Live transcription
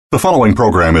The following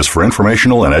program is for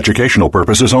informational and educational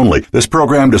purposes only. This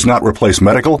program does not replace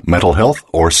medical, mental health,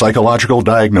 or psychological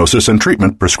diagnosis and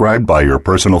treatment prescribed by your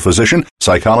personal physician,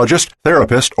 psychologist,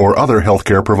 therapist, or other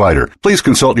healthcare provider. Please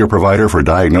consult your provider for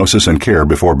diagnosis and care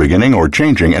before beginning or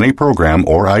changing any program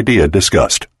or idea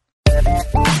discussed.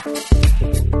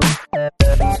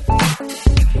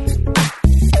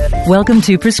 Welcome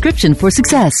to Prescription for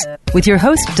Success with your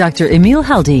host, Dr. Emil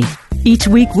Haldey. Each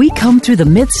week, we comb through the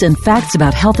myths and facts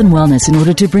about health and wellness in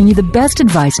order to bring you the best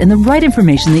advice and the right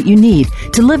information that you need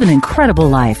to live an incredible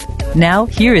life. Now,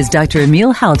 here is Dr.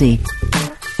 Emil Haldey.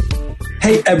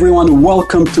 Hey everyone,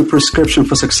 welcome to Prescription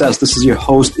for Success. This is your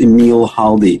host, Emil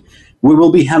Haldey. We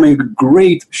will be having a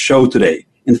great show today.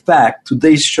 In fact,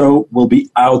 today's show will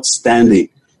be outstanding,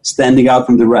 standing out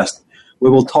from the rest. We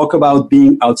will talk about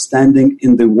being outstanding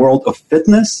in the world of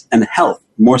fitness and health,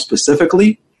 more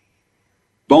specifically,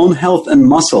 bone health and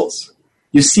muscles.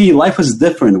 You see, life is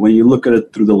different when you look at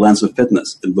it through the lens of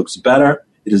fitness. It looks better.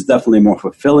 It is definitely more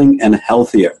fulfilling and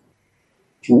healthier.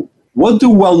 What do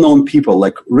well-known people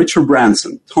like Richard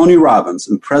Branson, Tony Robbins,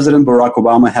 and President Barack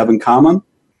Obama have in common?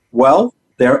 Well,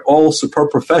 they're all superb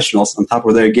professionals on top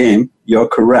of their game. You're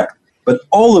correct. But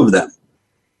all of them,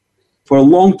 for a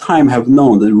long time, have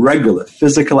known that regular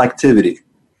physical activity,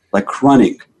 like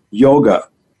running, yoga,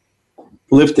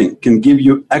 lifting, can give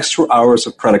you extra hours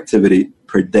of productivity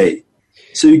per day.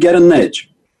 So you get an edge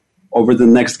over the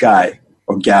next guy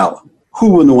or gal. Who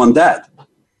wouldn't want that?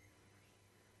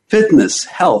 Fitness,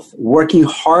 health, working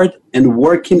hard, and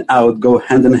working out go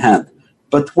hand in hand.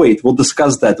 But wait, we'll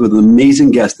discuss that with an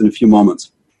amazing guest in a few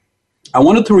moments. I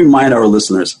wanted to remind our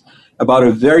listeners about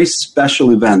a very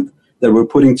special event that we're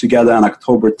putting together on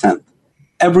October 10th.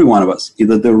 Every one of us,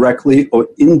 either directly or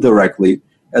indirectly,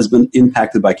 has been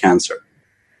impacted by cancer.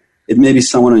 It may be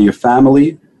someone in your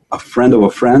family, a friend of a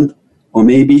friend, or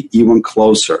maybe even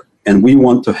closer, and we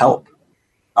want to help.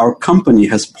 Our company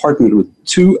has partnered with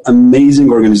two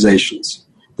amazing organizations.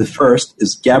 The first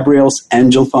is Gabriel's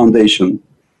Angel Foundation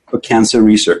for Cancer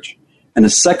Research, and the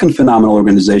second phenomenal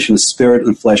organization is Spirit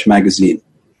and Flesh Magazine.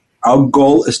 Our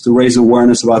goal is to raise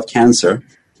awareness about cancer,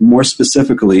 more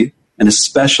specifically and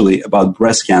especially about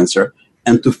breast cancer,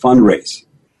 and to fundraise.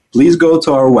 Please go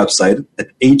to our website at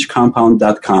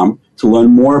hcompound.com to learn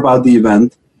more about the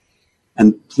event,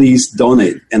 and please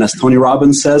donate. And as Tony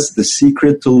Robbins says, the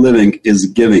secret to living is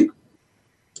giving.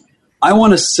 I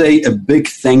want to say a big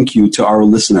thank you to our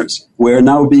listeners. We are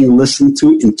now being listened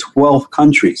to in 12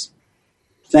 countries.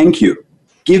 Thank you.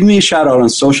 Give me a shout out on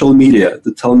social media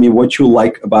to tell me what you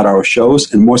like about our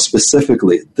shows, and more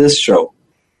specifically, this show.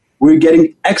 We're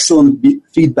getting excellent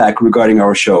feedback regarding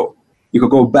our show. You can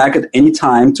go back at any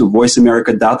time to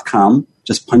voiceamerica.com,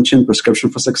 just punch in Prescription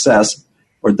for Success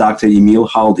or Dr. Emil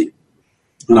Haldey.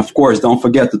 And of course, don't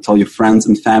forget to tell your friends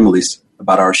and families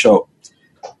about our show.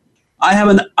 I have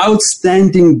an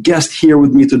outstanding guest here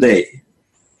with me today.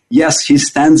 Yes, he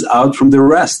stands out from the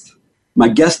rest. My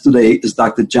guest today is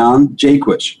Dr. John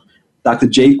Jaquish. Dr.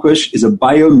 Jaquish is a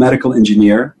biomedical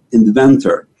engineer,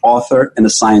 inventor, author, and a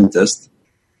scientist.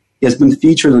 He has been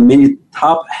featured on many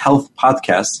top health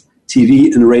podcasts,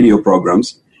 TV and radio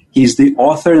programs. He's the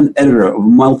author and editor of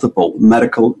multiple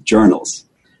medical journals.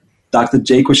 Dr.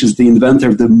 Jaquish is the inventor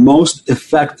of the most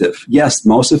effective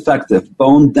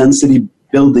bone density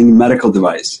building medical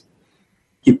device.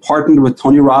 He partnered with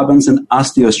Tony Robbins and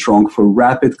OsteoStrong for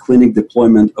rapid clinic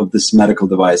deployment of this medical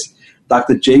device.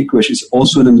 Dr. Jaquish is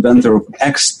also an inventor of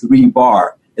X3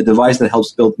 Bar, a device that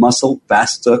helps build muscle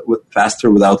faster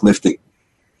without lifting.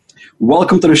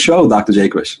 Welcome to the show, Dr.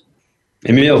 Jaquish.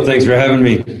 Emil, thanks for having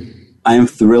me. I am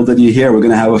thrilled that you're here. We're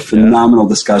going to have a phenomenal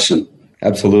discussion.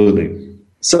 Absolutely.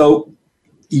 So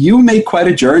you made quite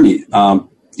a journey.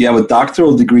 You have a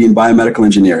doctoral degree in biomedical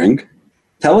engineering.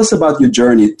 Tell us about your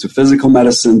journey to physical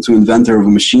medicine to inventor of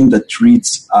a machine that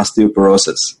treats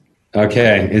osteoporosis.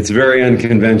 Okay, it's very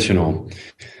unconventional.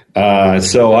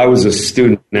 So I was a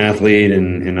student athlete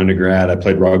in undergrad. I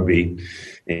played rugby,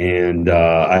 and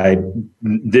I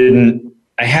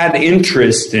had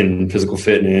interest in physical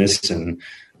fitness and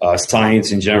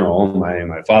science in general.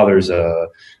 My father's an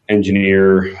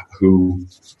engineer who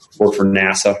worked for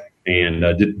NASA and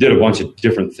did a bunch of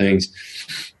different things.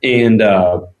 And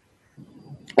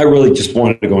I really just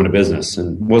wanted to go into business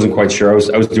and wasn't quite sure.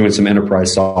 I was doing some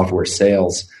enterprise software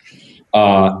sales.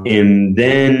 And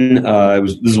then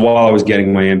this is while I was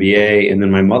getting my MBA, and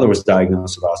then my mother was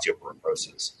diagnosed with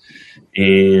osteoporosis.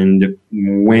 And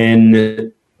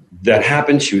when that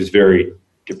happened, she was very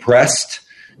depressed.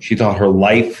 She thought her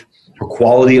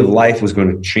quality of life was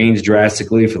going to change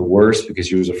drastically for the worse because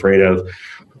she was afraid of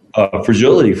a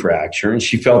fragility fracture, and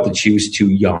she felt that she was too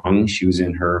young. She was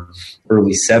in her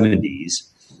early 70s.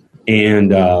 And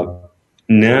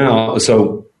now,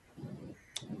 so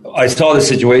I saw the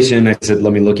situation and I said,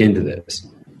 let me look into this.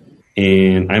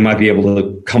 And I might be able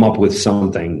to come up with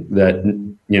something that,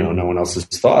 no one else has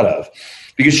thought of.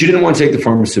 Because she didn't want to take the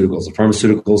pharmaceuticals. The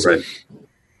pharmaceuticals right.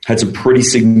 had some pretty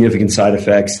significant side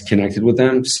effects connected with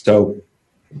them. So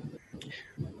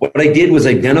what I did was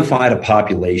identified a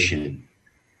population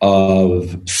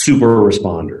of super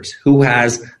responders who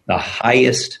has the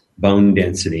highest bone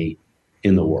density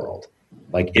in the world.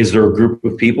 Like, is there a group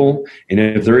of people? And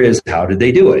if there is, how did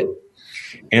they do it?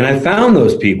 And I found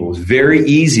those people. It was very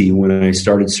easy when I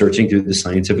started searching through the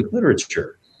scientific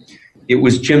literature. It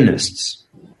was gymnasts.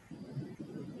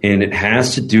 And it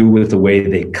has to do with the way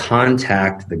they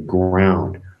contact the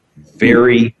ground.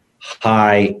 Very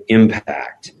high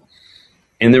impact.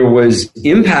 And there was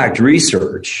impact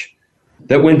research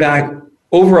that went back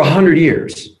over 100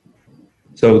 years.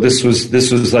 So this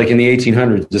was like in the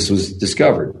 1800s, this was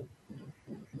discovered.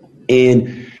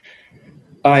 And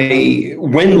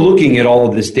when looking at all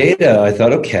of this data, I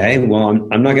thought, okay, well,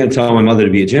 I'm not going to tell my mother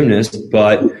to be a gymnast,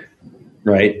 but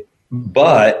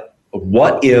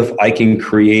what if I can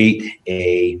create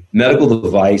a medical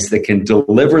device that can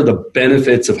deliver the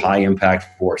benefits of high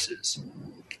impact forces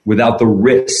without the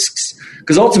risks?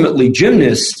 Because ultimately,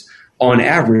 gymnasts on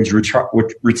average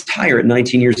retire at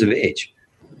 19 years of age.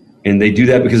 And they do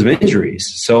that because of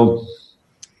injuries. So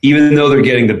even though they're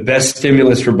getting the best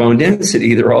stimulus for bone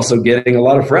density, they're also getting a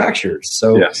lot of fractures.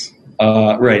 So, yes.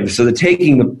 So they're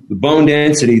taking the bone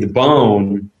density, the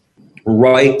bone,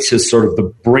 right to sort of the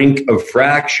brink of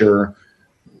fracture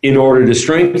in order to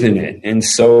strengthen it. And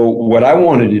so what I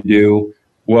wanted to do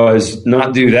was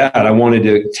not do that. I wanted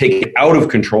to take it out of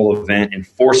control event and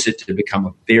force it to become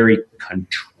a very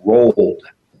controlled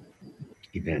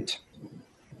event.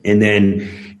 And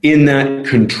then in that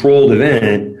controlled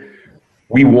event,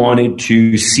 we wanted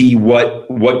to see what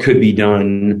could be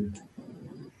done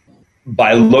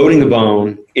by loading the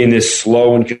bone in this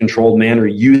slow and controlled manner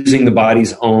using the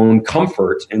body's own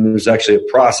comfort. And there's actually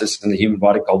a process in the human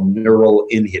body called neural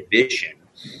inhibition.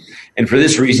 And for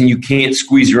this reason, you can't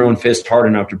squeeze your own fist hard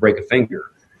enough to break a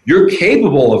finger. You're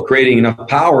capable of creating enough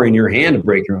power in your hand to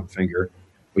break your own finger,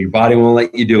 but your body won't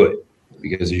let you do it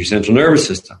because of your central nervous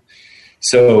system.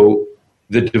 So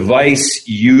the device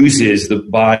uses the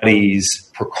body's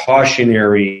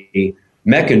precautionary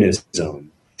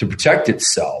mechanism to protect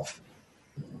itself.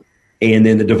 And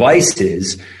then the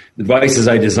devices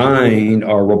I designed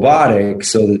are robotic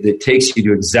so that it takes you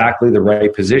to exactly the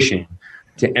right position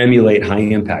to emulate high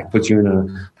impact, puts you in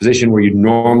a position where you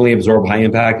normally absorb high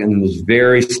impact, and then there's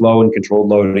very slow and controlled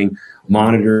loading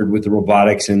monitored with the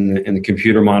robotics and the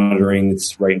computer monitoring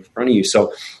that's right in front of you.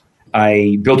 So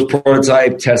I built a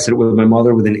prototype, tested it with my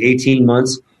mother. Within 18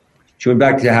 months, she went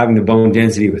back to having the bone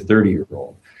density of a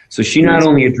 30-year-old. So she not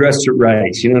only addressed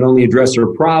her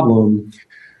problem,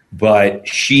 but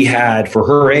she had, for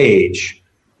her age,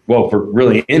 well, for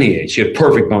really any age, she had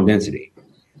perfect bone density.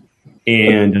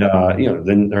 And,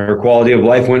 then her quality of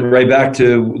life went right back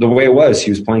to the way it was.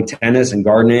 She was playing tennis and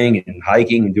gardening and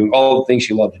hiking and doing all the things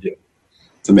she loved to do.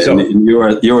 It's amazing.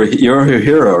 So, you're her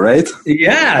hero, right?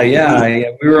 Yeah.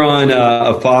 We were on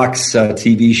a Fox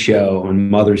TV show on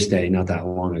Mother's Day not that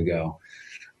long ago,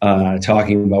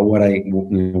 talking about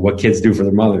what kids do for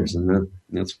their mothers, and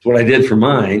that's what I did for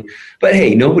mine. But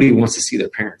hey, nobody wants to see their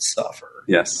parents suffer.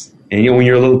 Yes. And when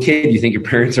you're a little kid, you think your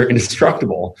parents are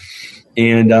indestructible,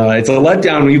 and it's a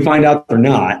letdown when you find out they're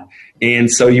not.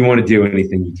 And so you want to do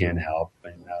anything you can to help.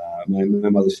 And my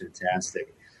mother's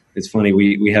fantastic. It's funny,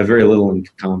 we have very little in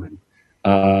common.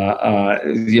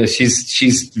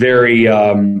 She's very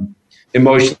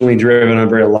emotionally driven. I'm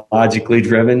very logically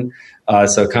driven.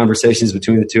 So conversations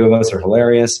between the two of us are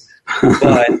hilarious.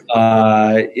 But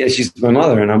she's my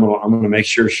mother, and I'm gonna make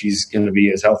sure she's gonna be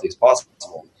as healthy as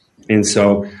possible. And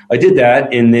so I did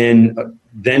that, and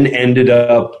then ended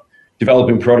up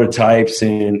developing prototypes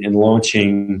and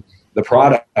launching the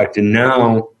product. And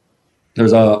now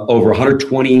there's over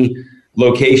 120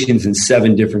 locations in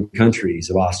 7 different countries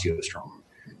of OsteoStrong.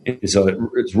 And so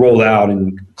it's rolled out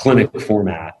in clinic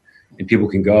format, and people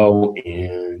can go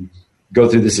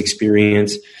through this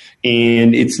experience.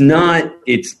 And it's not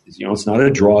a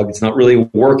drug. It's not really a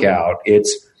workout.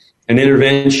 It's an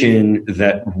intervention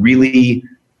that really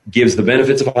gives the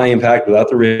benefits of high impact without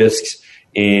the risks,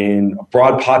 and a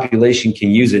broad population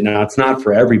can use it. Now, it's not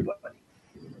for everybody.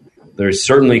 There's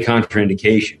certainly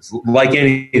contraindications, like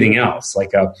anything else.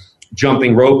 Like a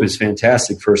jumping rope is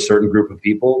fantastic for a certain group of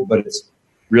people, but it's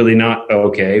really not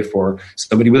okay for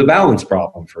somebody with a balance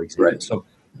problem, for example. Right. So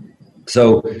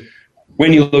So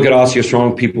when you look at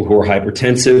osteostrong, people who are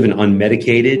hypertensive and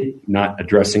unmedicated, not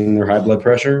addressing their high blood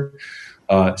pressure,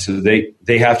 so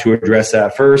they have to address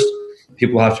that first.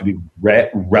 People have to be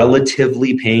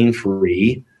relatively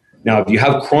pain-free. Now, if you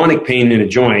have chronic pain in a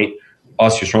joint,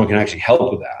 osteostrong can actually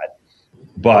help with that.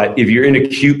 But if you're in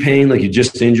acute pain, like you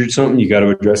just injured something, you got to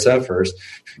address that first.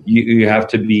 You have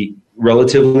to be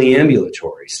relatively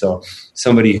ambulatory. So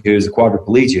somebody who's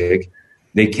quadriplegic,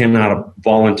 they cannot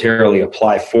voluntarily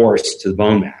apply force to the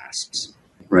bone mass.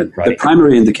 Right. The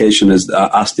primary indication is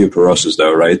osteoporosis,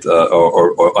 though, right?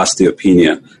 Or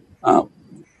osteopenia.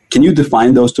 Can you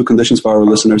define those two conditions for our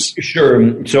listeners?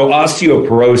 Sure. So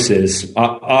osteoporosis,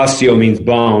 osteo means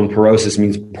bone, porosis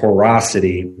means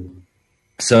porosity.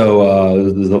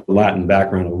 So the Latin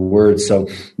background of the word. So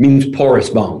it means porous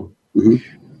bone. Mm-hmm.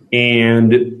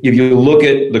 And if you look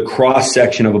at the cross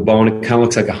section of a bone, it kind of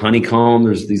looks like a honeycomb.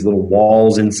 There's these little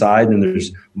walls inside, and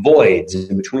there's voids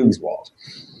in between these walls.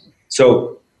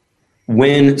 So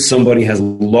when somebody has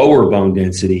lower bone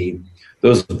density,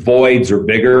 those voids are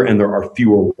bigger and there are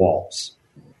fewer walls.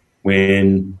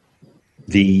 When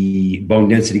the bone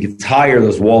density gets higher,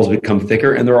 those walls become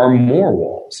thicker and there are more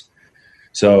walls.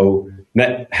 So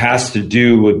that has to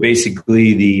do with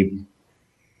basically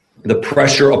the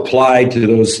pressure applied to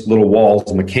those little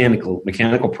walls,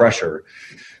 mechanical pressure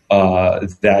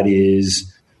that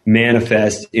is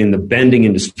manifest in the bending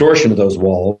and distortion of those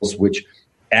walls, which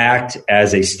act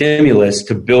as a stimulus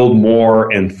to build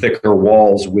more and thicker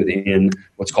walls within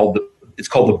what's called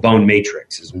the bone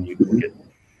matrix, is when you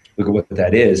look at what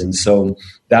that is. And so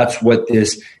that's what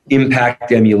this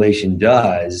impact emulation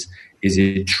does, is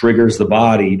it triggers the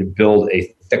body to build a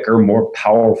thicker, more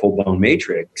powerful bone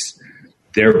matrix,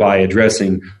 thereby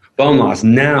addressing bone loss.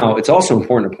 Now, it's also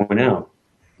important to point out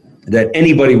that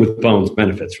anybody with bones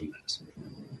benefits from this.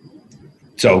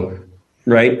 So,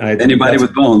 right? Anybody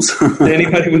with bones.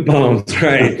 Anybody with bones,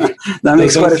 right. That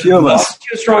makes quite a few of us.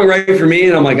 Too strong, right, for me?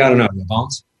 And I'm like, I don't know.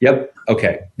 Bones? Yep.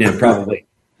 Okay. Yeah, probably.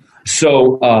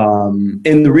 So,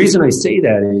 and the reason I say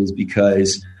that is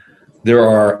because there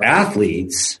are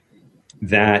athletes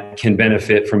that can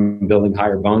benefit from building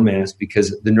higher bone mass,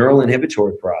 because the neural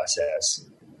inhibitory process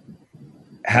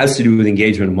has to do with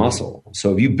engagement of muscle.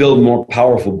 So if you build more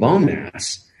powerful bone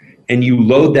mass and you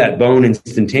load that bone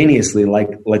instantaneously,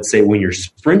 like let's say when you're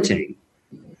sprinting,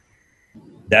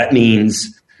 that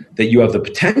means that you have the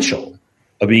potential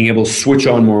of being able to switch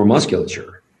on more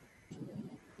musculature,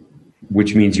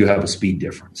 which means you have a speed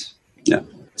difference. Yeah.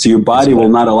 So your body will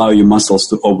not allow your muscles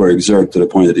to overexert to the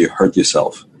point that you hurt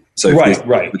yourself. So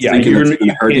right. Yeah, you're going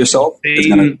to hurt yourself.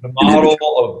 The model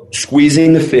of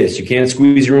squeezing the fist. You can't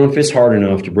squeeze your own fist hard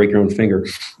enough to break your own finger.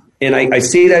 And I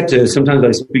say that to, sometimes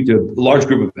I speak to a large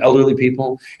group of elderly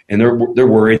people, and they're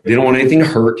worried. They don't want anything to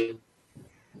hurt.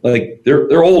 Like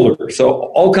they're older, so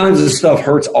all kinds of stuff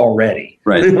hurts already.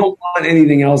 Right. They don't want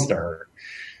anything else to hurt.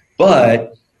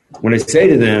 But when I say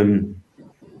to them,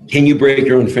 can you break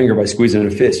your own finger by squeezing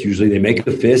a fist? Usually they make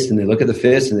a fist and they look at the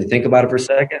fist and they think about it for a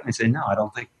second and they say, no, I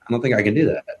don't think I can do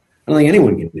that. I don't think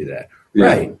anyone can do that. Yeah.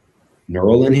 Right.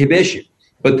 Neural inhibition.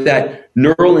 But that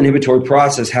neural inhibitory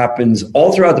process happens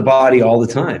all throughout the body all the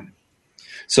time.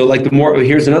 So like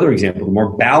here's another example, the more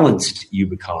balanced you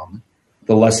become,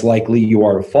 the less likely you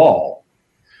are to fall.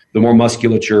 The more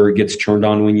musculature gets turned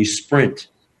on when you sprint.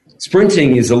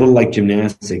 Sprinting is a little like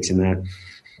gymnastics in that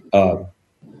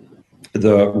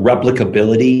the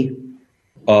replicability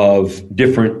of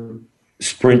different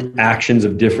sprint actions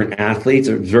of different athletes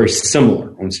are very similar.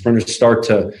 When sprinters start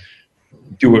to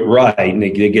do it right and they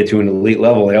get to an elite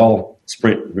level, they all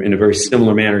sprint in a very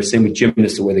similar manner. Same with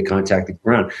gymnasts, the way they contact the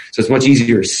ground. So it's much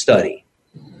easier to study.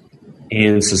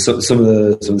 And so some of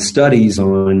the studies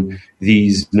on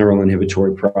these neural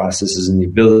inhibitory processes and the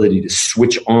ability to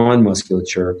switch on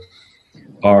musculature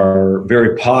are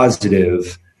very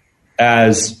positive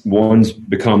as one's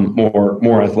become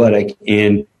more athletic,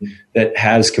 and that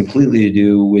has completely to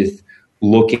do with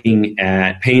looking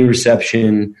at pain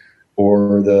reception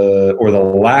or the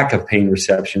lack of pain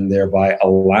reception, thereby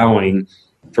allowing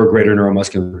for greater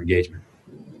neuromuscular engagement.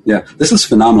 Yeah, this is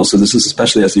phenomenal. So this is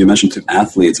especially, as you mentioned, to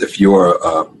athletes. If you're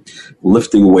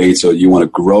lifting weights or you want to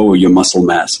grow your muscle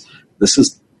mass, this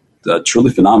is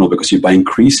truly phenomenal, because by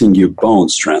increasing your bone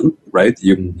strength, right,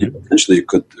 you potentially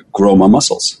could grow more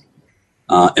muscles.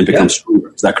 And become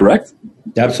stronger. Is that correct?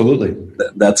 Absolutely.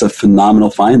 That's a phenomenal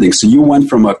finding. So you went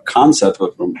from a concept,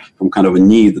 from kind of a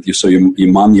need that you saw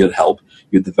your mom needed help.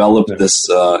 You developed this,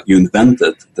 you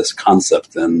invented this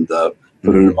concept and put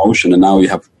it in motion. And now you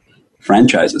have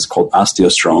franchises called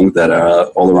OsteoStrong that are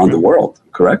all around the world,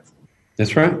 correct?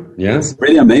 That's right. Yes. It's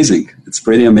pretty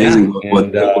amazing.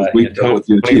 What you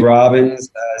Tony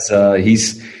Robbins,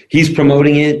 he's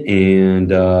promoting it,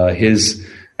 and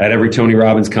at every Tony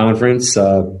Robbins conference,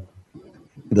 the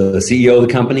CEO of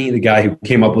the company, the guy who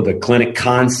came up with the clinic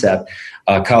concept,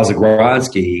 Kyle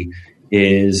Zagrodzky,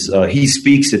 he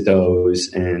speaks at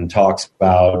those and talks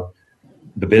about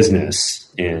the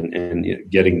business and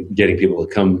getting people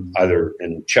to come either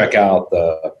and check out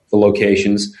the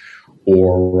locations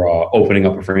or opening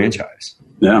up a franchise.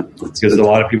 Yeah. Because a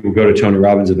lot of people go to Tony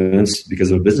Robbins events because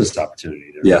of a business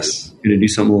opportunity. They're going to do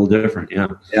something a little different. Yeah.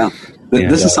 Yeah.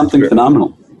 This is something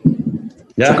phenomenal.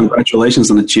 Yeah. So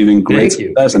congratulations on achieving great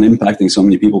success and impacting so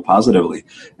many people positively.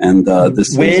 And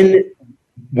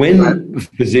when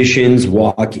physicians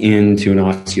walk into an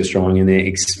OsteoStrong and they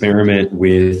experiment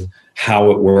with how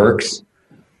it works,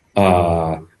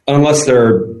 unless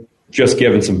they're just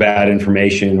given some bad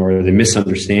information or they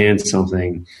misunderstand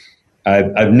something,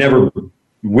 I've never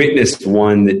witnessed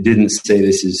one that didn't say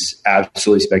this is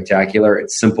absolutely spectacular.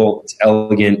 It's simple, it's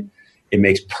elegant, it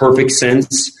makes perfect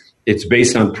sense. It's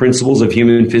based on principles of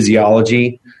human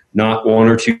physiology, not one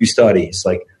or two studies.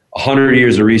 Like 100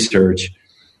 years of research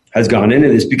has gone into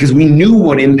this because we knew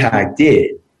what impact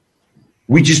did.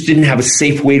 We just didn't have a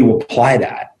safe way to apply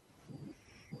that.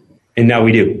 And now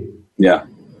we do. Yeah.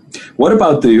 What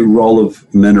about the role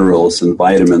of minerals and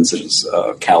vitamins such as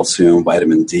calcium,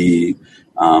 vitamin D,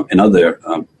 and other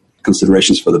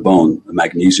considerations for the bone,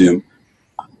 magnesium?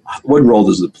 What role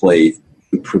does it play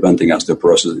in preventing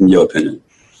osteoporosis, in your opinion?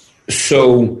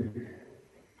 So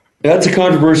that's a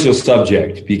controversial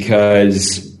subject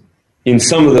because in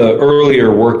some of the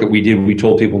earlier work that we did, we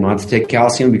told people not to take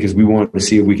calcium because we wanted to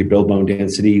see if we could build bone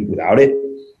density without it.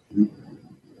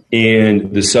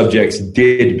 And the subjects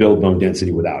did build bone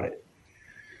density without it.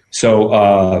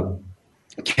 So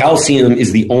calcium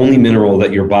is the only mineral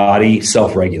that your body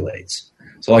self-regulates.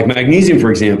 So like magnesium, for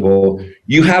example,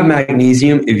 you have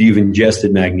magnesium if you've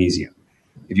ingested magnesium.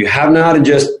 If you have not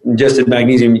ingested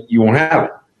magnesium, you won't have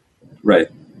it. Right.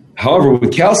 However,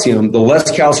 with calcium, the less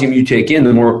calcium you take in,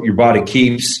 the more your body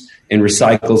keeps and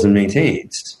recycles and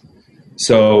maintains.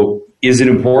 So is it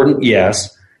important?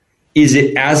 Yes. Is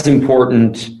it as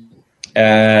important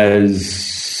as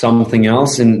something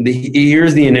else? And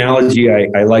here's the analogy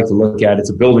I like to look at. It's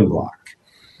a building block.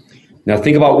 Now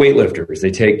think about weightlifters.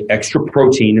 They take extra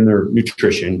protein in their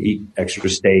nutrition, eat extra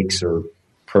steaks or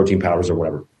protein powders or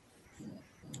whatever.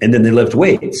 And then they lift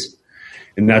weights.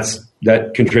 And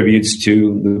that contributes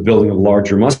to the building of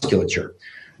larger musculature.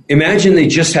 Imagine they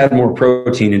just had more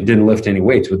protein and didn't lift any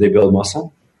weights. Would they build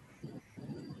muscle?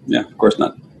 Yeah, of course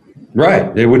not.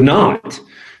 Right. They would not.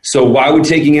 So why would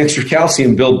taking extra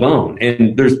calcium build bone?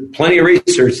 And there's plenty of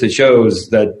research that shows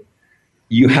that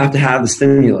you have to have the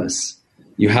stimulus.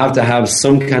 You have to have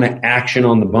some kind of action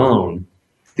on the bone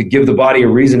to give the body a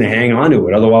reason to hang on to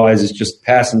it. Otherwise, it's just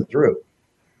passing through.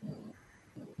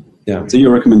 Yeah. So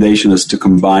your recommendation is to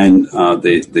combine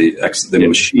the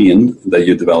machine that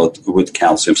you developed with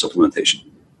calcium supplementation.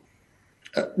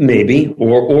 Maybe,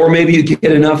 or maybe you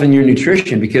get enough in your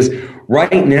nutrition, because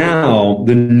right now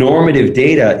the normative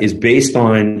data is based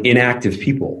on inactive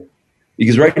people.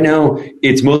 Because right now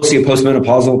it's mostly a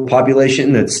postmenopausal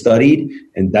population that's studied,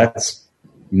 and that's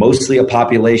mostly a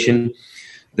population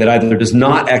that either does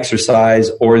not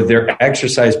exercise or their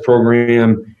exercise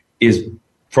program is,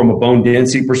 from a bone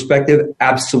density perspective,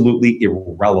 absolutely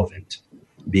irrelevant,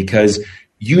 because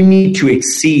you need to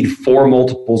exceed 4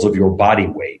 multiples of your body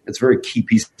weight. That's a very key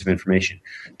piece of information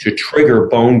to trigger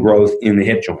bone growth in the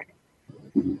hip joint.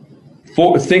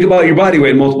 Think about your body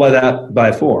weight and multiply that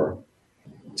by 4.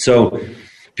 So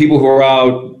people who are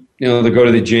out, they go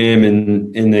to the gym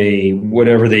and they,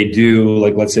 whatever they do,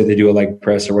 like let's say they do a leg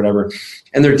press or whatever,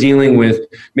 and they're dealing with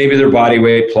maybe their body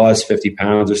weight plus 50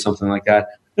 pounds or something like that.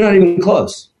 They're not even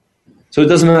close. So it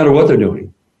doesn't matter what they're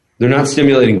doing. They're not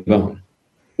stimulating bone.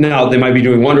 Now, they might be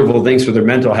doing wonderful things for their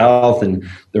mental health and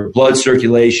their blood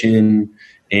circulation,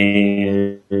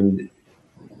 and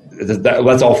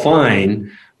that's all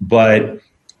fine, but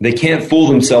they can't fool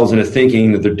themselves into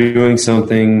thinking that they're doing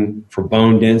something for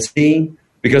bone density,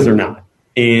 because they're not.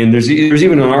 And there's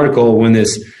even an article when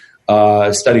this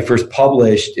study first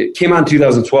published. It came out in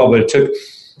 2012, but it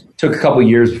took a couple of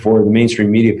years before the mainstream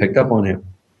media picked up on it.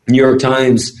 New York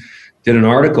Times did an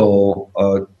article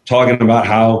talking about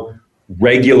how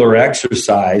regular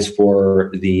exercise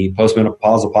for the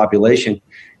postmenopausal population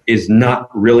is not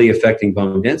really affecting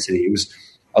bone density.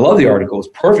 I love the article. It was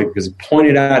perfect because it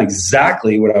pointed out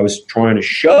exactly what I was trying to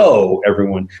show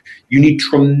everyone. You need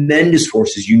tremendous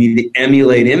forces. You need to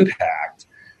emulate impact,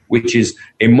 which is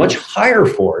a much higher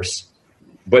force,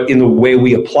 but in the way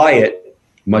we apply it,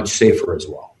 much safer as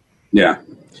well. Yeah.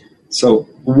 So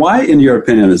why, in your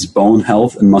opinion, is bone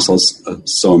health and muscles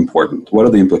so important? What are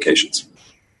the implications?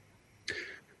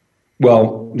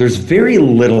 Well, there's very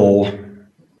little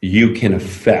you can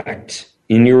affect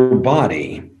in your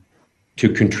body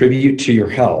to contribute to your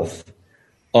health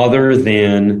other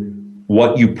than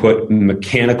what you put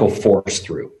mechanical force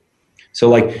through. So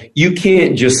like you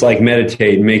can't just like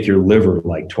meditate and make your liver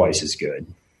like twice as good,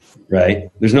 right?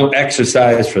 There's no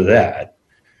exercise for that.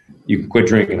 You can quit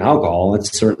drinking alcohol.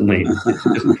 It's certainly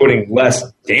just putting less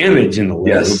damage in the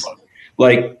liver. Yes.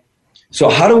 Like, so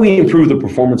how do we improve the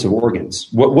performance of organs?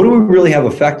 What do we really have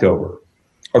effect over?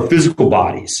 Our physical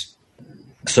bodies.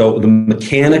 So the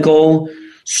mechanical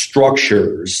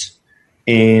structures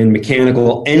and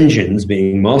mechanical engines,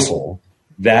 being muscle,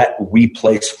 that we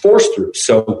place force through.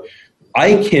 So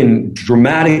I can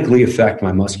dramatically affect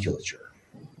my musculature,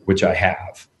 which I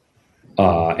have.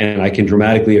 And I can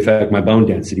dramatically affect my bone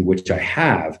density, which I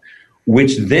have,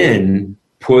 which then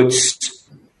puts,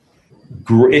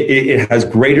 it has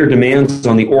greater demands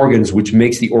on the organs, which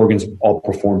makes the organs all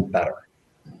perform better.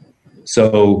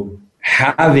 So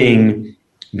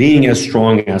being as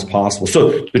strong as possible.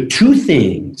 So the two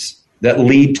things that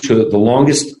lead to the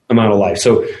longest amount of life.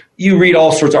 So you read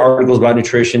all sorts of articles about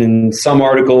nutrition, and some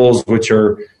articles which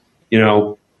are,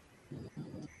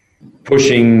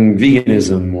 pushing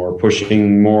veganism or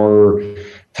pushing more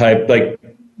type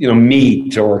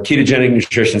meat or ketogenic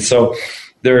nutrition. So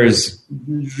there's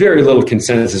very little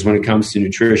consensus when it comes to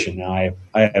nutrition. Now,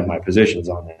 I have my positions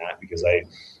on that because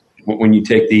when you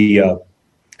take the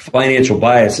financial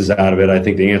biases out of it, I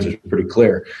think the answer is pretty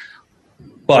clear.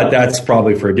 But that's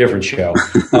probably for a different show.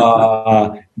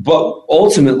 But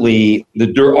ultimately,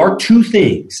 there are two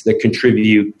things that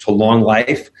contribute to long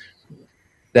life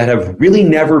that have really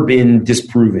never been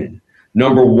disproven.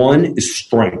 Number one is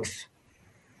strength.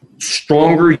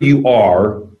 Stronger you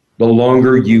are, the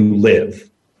longer you live.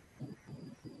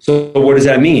 So what does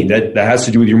that mean? That has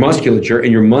to do with your musculature,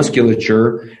 and your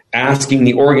musculature asking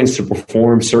the organs to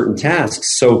perform certain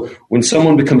tasks. So when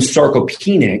someone becomes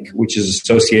sarcopenic, which is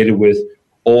associated with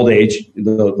old age,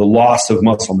 the loss of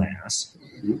muscle mass,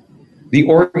 the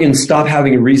organs stop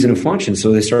having a reason to function,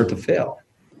 so they start to fail.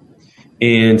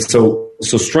 And so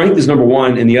strength is number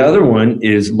one, and the other one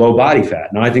is low body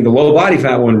fat. Now, I think the low body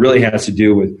fat one really has to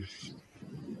do with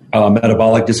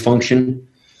metabolic dysfunction.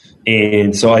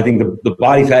 And so I think the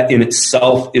body fat in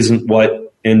itself isn't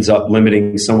what ends up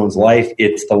limiting someone's life.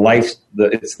 It's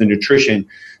it's the nutrition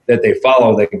that they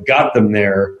follow that got them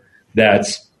there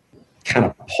that's kind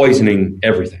of poisoning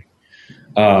everything.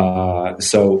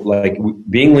 So like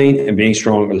being lean and being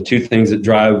strong are the two things that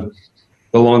drive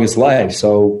the longest life.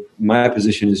 So my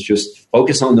position is just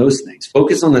focus on those things.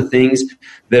 Focus on the things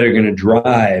that are going to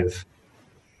drive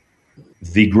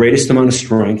the greatest amount of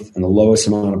strength and the lowest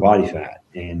amount of body fat.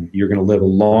 And you're going to live a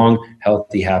long,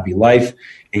 healthy, happy life.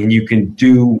 And you can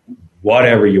do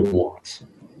whatever you want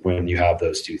when you have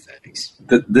those two things.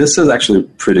 This is actually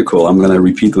pretty cool. I'm going to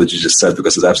repeat what you just said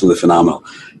because it's absolutely phenomenal.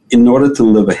 In order to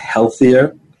live a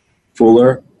healthier,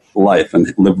 fuller life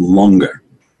and live longer,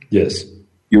 yes,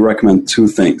 you recommend two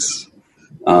things.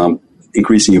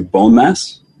 Increasing your bone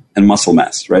mass and muscle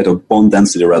mass, right? Or bone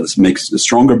density, rather. This makes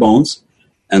stronger bones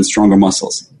and stronger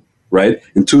muscles, right?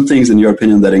 And two things, in your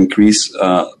opinion, that increase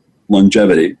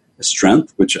longevity is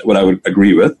strength, what I would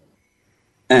agree with,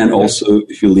 and also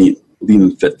if you're lean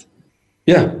and fit.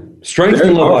 Yeah, strength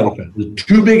and low body fat, the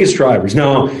two biggest drivers.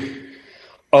 Now,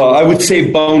 I would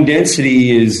say bone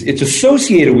density it's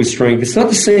associated with strength. It's not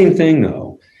the same thing,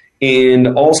 though. And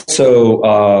also,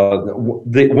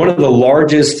 one of the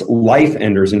largest life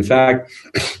enders, in fact,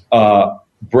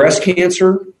 breast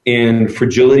cancer and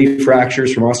fragility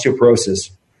fractures from osteoporosis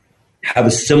have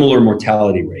a similar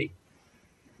mortality rate.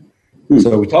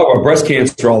 So we talk about breast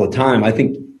cancer all the time. I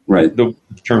think the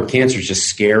term cancer is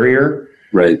just scarier.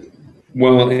 Right.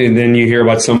 Well, and then you hear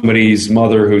about somebody's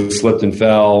mother who slipped and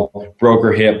fell, broke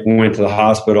her hip, went to the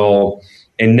hospital,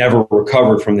 and never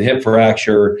recovered from the hip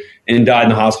fracture and died in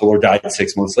the hospital or died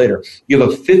 6 months later. You have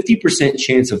a 50%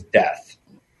 chance of death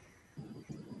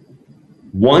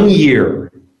 1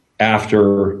 year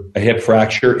after a hip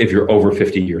fracture if you're over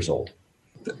 50 years old.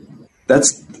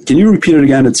 Can you repeat it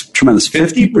again? It's tremendous.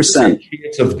 50%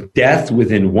 chance of death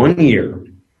within 1 year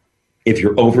if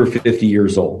you're over 50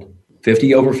 years old.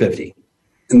 50 over 50.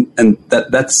 And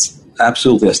that's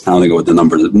absolutely astounding with the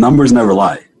numbers. The numbers never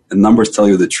lie. And numbers tell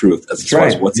you the truth as far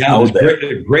as what's out there.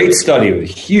 A great study with a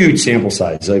huge sample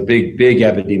size, a big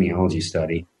epidemiology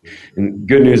study. And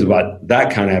good news about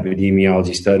that kind of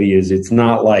epidemiology study is it's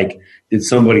not like, did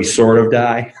somebody sort of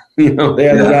die? They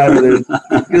have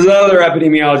because other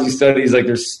epidemiology studies, like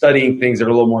they're studying things that are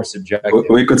a little more subjective.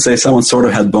 We could say someone sort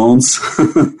of had bones,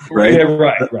 right? Yeah,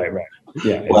 right.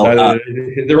 Yeah, well,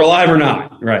 they're alive or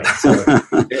not, right? So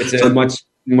it's a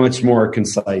much more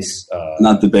concise.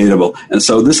 Not debatable. And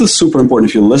so this is super important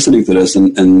if you're listening to this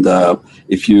and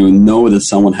if you know that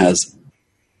someone has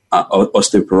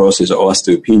osteoporosis or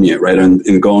osteopenia, right,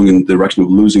 and going in the direction of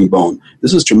losing bone.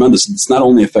 This is tremendous. It's not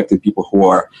only affecting people who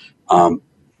are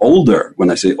older.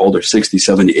 When I say older, 60,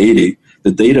 70, 80,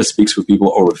 the data speaks for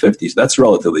people over 50s. That's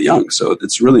relatively young. So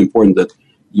it's really important that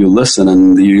you listen,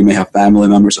 and you may have family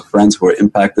members or friends who are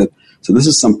impacted. So this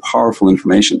is some powerful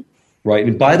information. Right.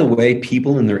 And by the way,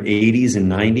 people in their 80s and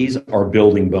 90s are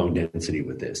building bone density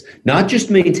with this, not just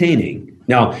maintaining.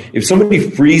 Now, if somebody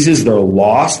freezes their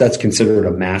loss, that's considered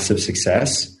a massive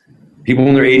success. People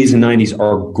in their 80s and 90s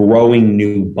are growing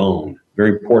new bone.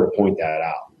 Very important to point that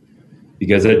out,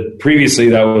 because previously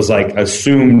that was like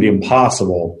assumed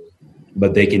impossible,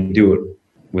 but they can do it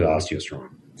with OsteoStrong.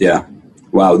 Yeah.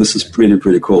 Wow, this is pretty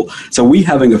cool. So we're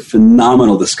having a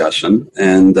phenomenal discussion,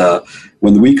 and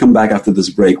when we come back after this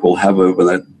break, we'll have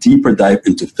a deeper dive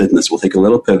into fitness. We'll take a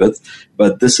little pivot,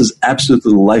 but this is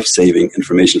absolutely life-saving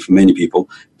information for many people.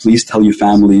 Please tell your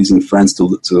families and friends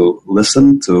to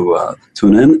listen, to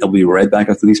tune in. I'll be right back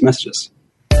after these messages.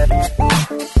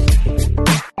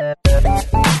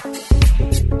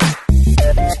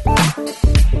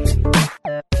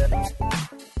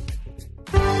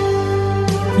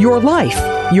 Your life,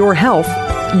 your health,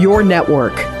 your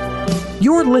network.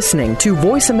 You're listening to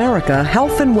Voice America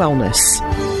Health and Wellness.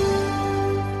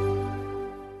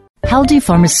 Haldey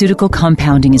Pharmaceutical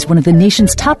Compounding is one of the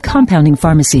nation's top compounding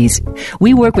pharmacies.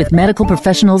 We work with medical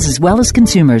professionals as well as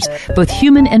consumers, both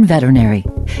human and veterinary.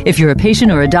 If you're a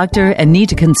patient or a doctor and need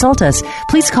to consult us,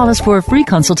 please call us for a free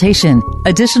consultation.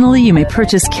 Additionally, you may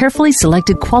purchase carefully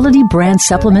selected quality brand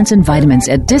supplements and vitamins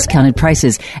at discounted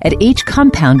prices at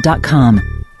hcompound.com.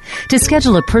 To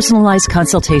schedule a personalized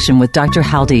consultation with Dr.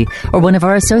 Haldey or one of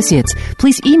our associates,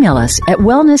 please email us at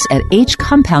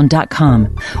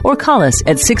wellness@hcompound.com or call us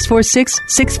at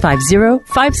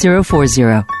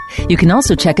 646-650-5040. You can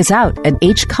also check us out at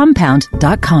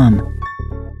hcompound.com.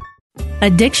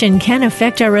 Addiction can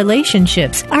affect our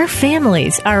relationships, our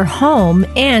families, our home,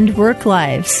 and work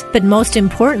lives, but most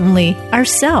importantly,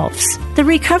 ourselves. The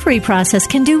recovery process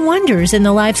can do wonders in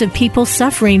the lives of people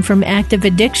suffering from active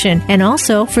addiction and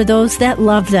also for those that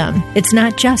love them. It's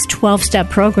not just 12-step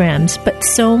programs, but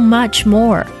so much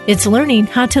more. It's learning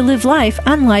how to live life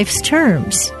on life's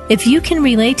terms. If you can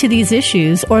relate to these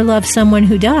issues or love someone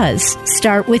who does,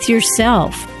 start with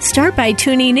yourself. Start by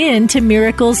tuning in to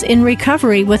Miracles in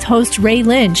Recovery with host Ray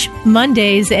Lynch,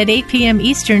 Mondays at 8 p.m.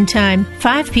 Eastern Time,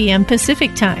 5 p.m.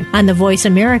 Pacific Time on the Voice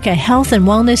America Health and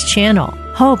Wellness channel.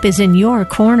 Hope is in your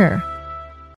corner.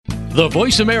 The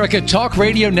Voice America Talk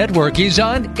Radio Network is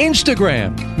on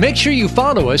Instagram. Make sure you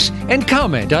follow us and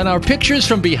comment on our pictures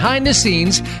from behind the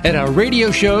scenes at our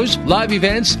radio shows, live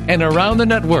events, and around the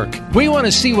network. We want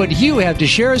to see what you have to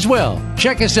share as well.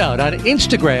 Check us out on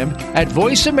Instagram at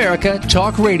Voice America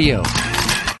Talk Radio.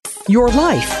 Your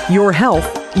life, your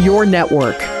health, your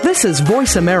network. This is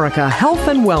Voice America Health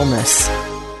and Wellness.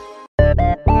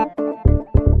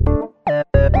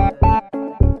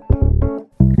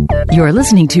 You're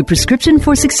listening to Prescription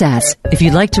for Success. If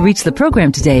you'd like to reach the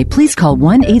program today, please call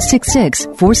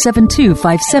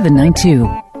 1-866-472-5792.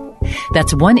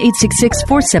 That's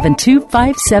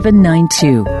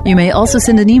 1-866-472-5792. You may also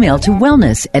send an email to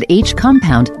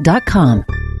wellness@hcompound.com.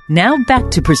 Now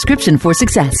back to Prescription for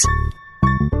Success.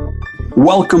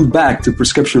 Welcome back to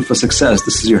Prescription for Success.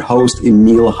 This is your host,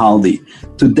 Emil Haldey.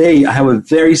 Today, I have a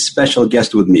very special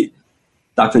guest with me.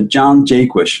 Dr. John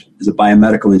Jaquish is a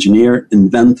biomedical engineer,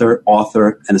 inventor,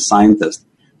 author, and a scientist.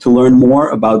 To learn more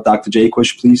about Dr.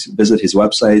 Jaquish, please visit his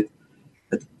website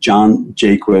at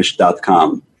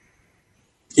johnjaquish.com.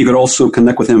 You could also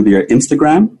connect with him via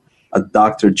Instagram at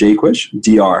Dr. Jaquish,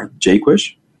 Dr.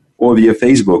 Jaquish, or via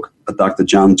Facebook at Dr.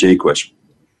 John Jaquish.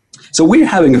 So we're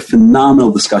having a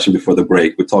phenomenal discussion before the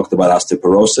break. We talked about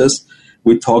osteoporosis.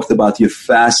 We talked about your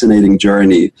fascinating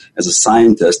journey as a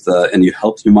scientist, and you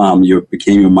helped your mom. You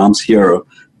became your mom's hero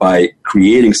by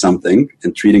creating something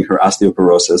and treating her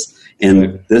osteoporosis.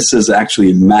 And this is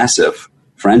actually a massive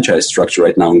franchise structure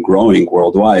right now and growing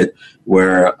worldwide,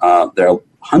 where there are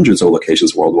hundreds of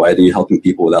locations worldwide, and you're helping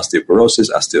people with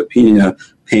osteoporosis, osteopenia,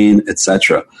 pain,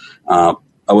 etc.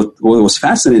 What was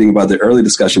fascinating about the early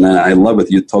discussion, and I love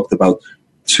it, you talked about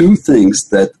two things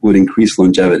that would increase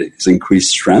longevity: is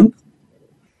increased strength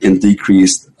and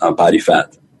decreased body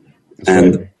fat.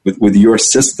 And with your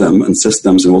system and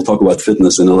systems, and we'll talk about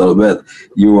fitness in a little bit,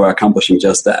 you are accomplishing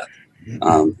just that.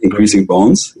 Increasing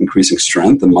bones, increasing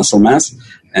strength and muscle mass,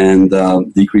 and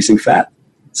decreasing fat.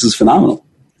 This is phenomenal.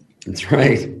 That's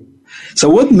right. So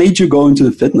what made you go into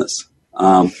fitness?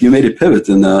 You made a pivot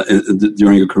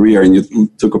during your career, and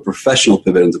you took a professional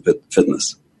pivot into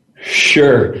fitness.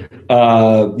 Sure.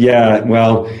 Yeah.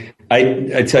 Well,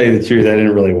 I tell you the truth, I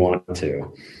didn't really want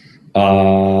to.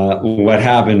 What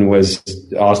happened was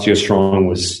OsteoStrong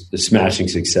was a smashing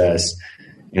success.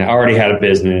 And I already had a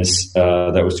business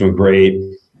that was doing great.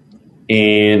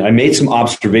 And I made some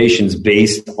observations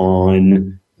based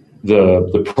on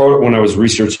when I was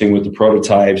researching with the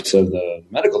prototypes of the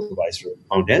medical device for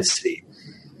bone density.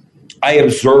 I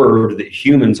observed that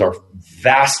humans are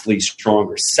vastly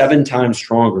stronger, 7 times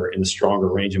stronger in the stronger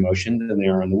range of motion than they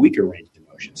are in the weaker range of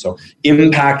motion. So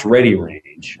impact ready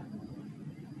range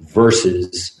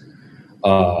versus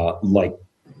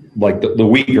like the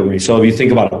weaker range. So if you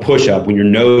think about a push-up, when your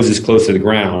nose is close to the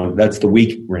ground, that's the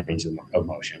weak range of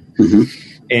motion. Mm-hmm.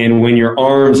 And when your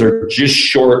arms are just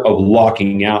short of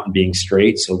locking out and being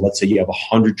straight, so let's say you have a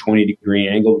 120-degree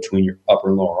angle between your upper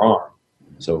and lower arm,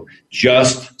 so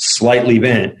just slightly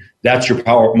bent, that's your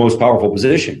most powerful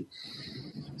position.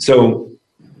 So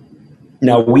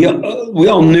now we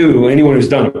all knew, anyone who's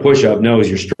done a push-up knows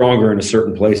you're stronger in a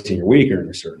certain place and you're weaker in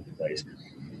a certain place.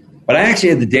 But I actually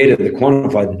had the data that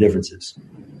quantified the differences.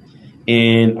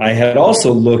 And I had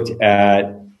also looked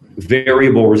at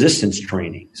variable resistance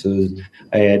training. So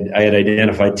I had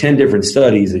identified 10 different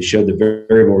studies that showed that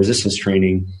variable resistance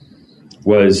training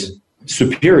was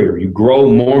superior. You grow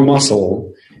more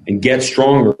muscle and get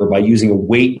stronger by using a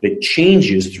weight that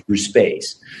changes through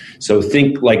space. So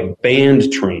think like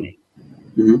band training.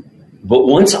 Mm-hmm. But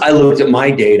once I looked at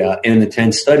my data and the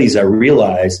 10 studies, I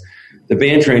realized the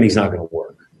band training is not going to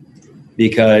work.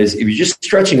 Because if you're just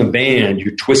stretching a band,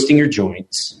 you're twisting your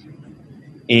joints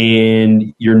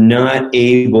and you're not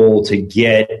able to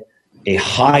get a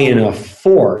high enough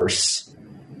force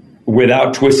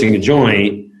without twisting a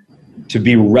joint to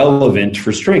be relevant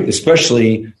for strength,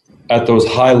 especially at those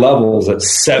high levels, that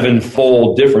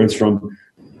 7-fold difference from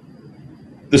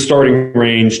the starting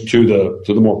range to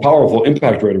the more powerful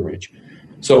impact rating range.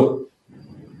 So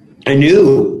I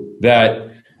knew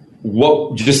that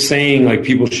just saying like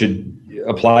people should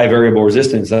apply variable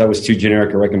resistance, that was too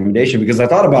generic a recommendation, because I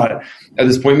thought about it at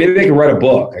this point, maybe I could write a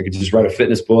book. I could just write a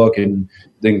fitness book and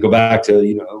then go back to,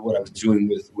 what I was doing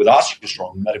with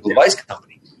OsteoStrong, the medical device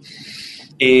company.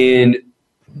 And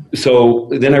so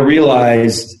then I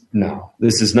realized, no,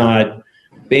 this is not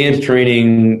band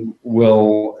training.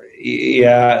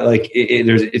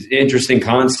 It's an interesting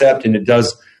concept, and it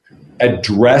does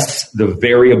address the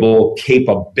variable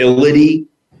capability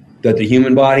that the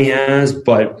human body has,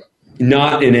 but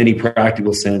not in any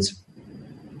practical sense.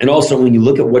 And also, when you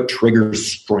look at what triggers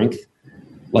strength,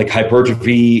 like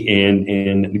hypertrophy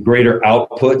and greater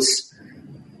outputs,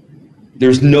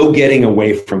 there's no getting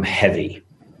away from heavy.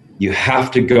 You have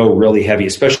to go really heavy,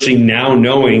 especially now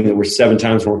knowing that we're 7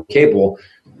 times more capable.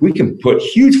 We can put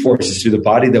huge forces through the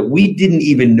body that we didn't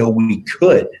even know we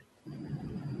could,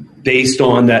 based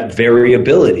on that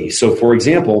variability. So, for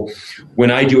example,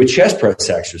 when I do a chest press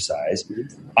exercise,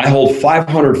 I hold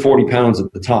 540 pounds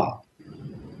at the top.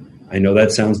 I know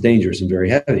that sounds dangerous and very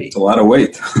heavy. It's a lot of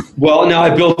weight. Well, now I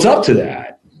built up to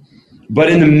that. But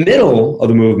in the middle of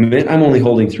the movement, I'm only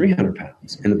holding 300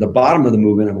 pounds. And at the bottom of the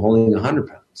movement, I'm holding 100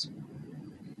 pounds.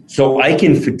 So I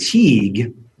can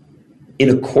fatigue in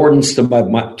accordance to my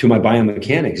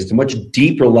biomechanics. It's a much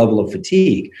deeper level of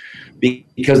fatigue,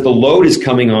 because the load is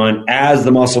coming on as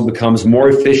the muscle becomes more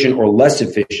efficient or less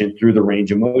efficient through the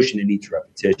range of motion in each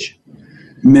repetition.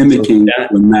 Mimicking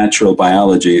the natural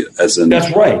biology that's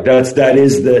right. That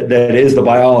is the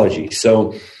biology.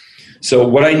 So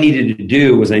what I needed to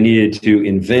do was I needed to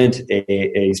invent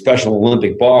a special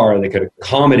Olympic bar that could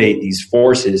accommodate these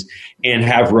forces and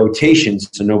have rotations,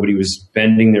 so nobody was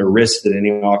bending their wrists at any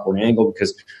awkward angle,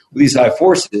 because with these high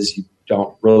forces, you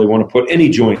don't really want to put any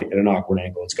joint at an awkward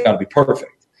angle. It's got to be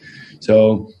perfect.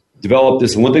 So developed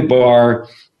this Olympic bar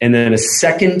and then a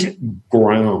second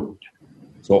ground.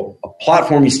 So a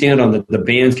platform you stand on that the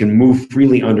bands can move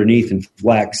freely underneath and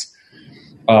flex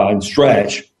and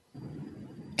stretch,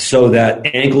 so that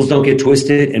ankles don't get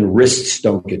twisted and wrists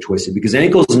don't get twisted, because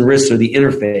ankles and wrists are the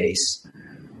interface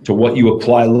to what you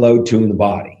apply load to in the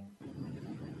body,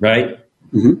 right?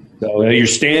 Mm-hmm. So you're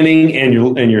standing and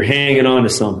you're hanging on to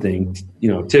something.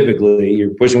 Typically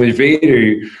you're pushing with your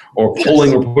feet or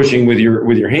pulling or pushing with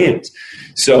your hands.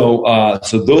 So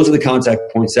those are the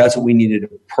contact points. That's what we needed to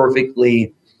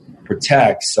perfectly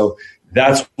protect. So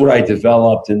that's what I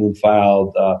developed and then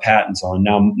filed patents on.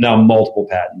 Now multiple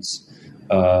patents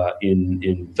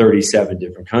in 37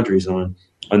 different countries on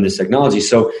this technology.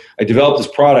 So I developed this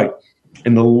product,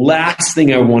 and the last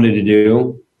thing I wanted to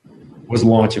do was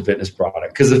launch a fitness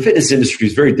product, because the fitness industry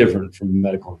is very different from the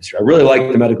medical industry. I really like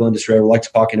the medical industry. I like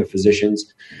talking to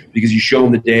physicians because you show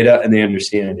them the data and they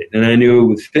understand it. And I knew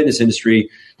with fitness industry,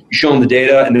 you show them the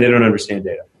data and they don't understand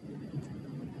data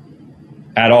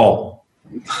at all.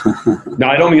 Now,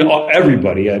 I don't mean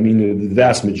everybody. I mean the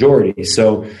vast majority.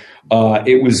 So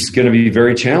it was going to be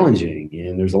very challenging.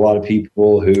 And there's a lot of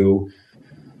people who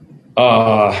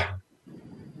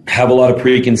have a lot of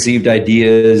preconceived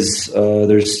ideas.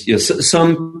 There's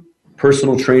some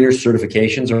personal trainer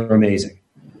certifications are amazing,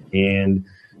 and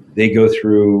they go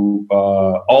through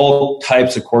all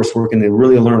types of coursework, and they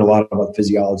really learn a lot about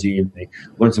physiology, and they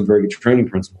learn some very good training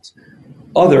principles.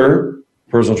 Other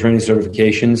personal training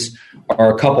certifications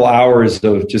are a couple hours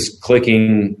of just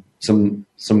clicking some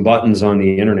buttons on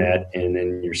the internet, and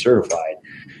then you're certified.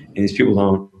 And these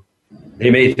people they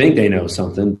may think they know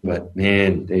something, but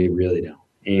man, they really don't.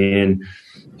 And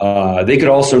they could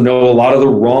also know a lot of the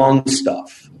wrong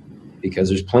stuff, because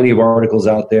there's plenty of articles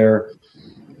out there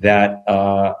that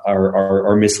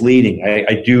are misleading.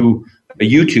 I do a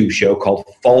YouTube show called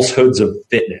Falsehoods of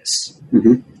Fitness,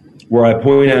 where I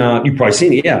point out, you've probably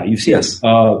seen it. Yeah, you've seen it.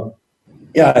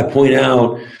 I point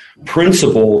out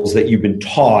principles that you've been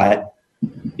taught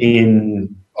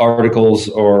in articles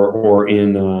or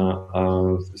in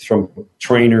from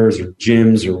trainers or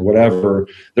gyms or whatever.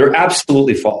 They're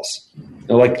absolutely false.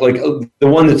 Like the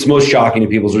one that's most shocking to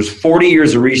people is there's 40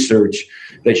 years of research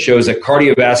that shows that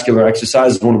cardiovascular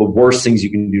exercise is one of the worst things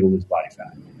you can do to lose body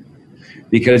fat,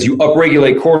 because you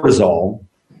upregulate cortisol,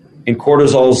 and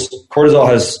cortisol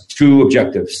has two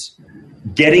objectives: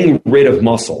 getting rid of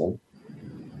muscle,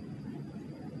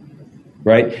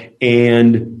 right,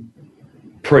 and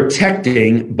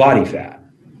protecting body fat,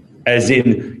 as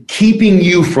in keeping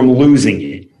you from losing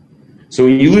it. So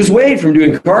when you lose weight from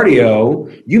doing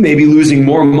cardio, you may be losing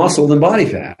more muscle than body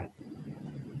fat.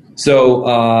 So,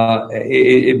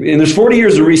 and there's 40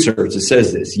 years of research that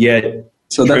says this, yet.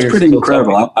 So that's pretty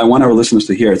incredible. I want our listeners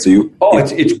to hear it. So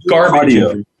it's garbage.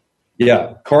 Cardio.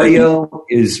 Yeah. Cardio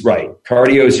is right.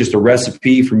 Cardio is just a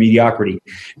recipe for mediocrity.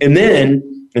 And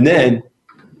then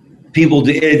people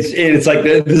do, it's like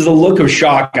this is a look of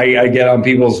shock I get on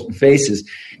people's faces.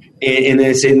 And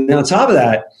they say, now on top of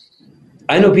that,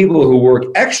 I know people who work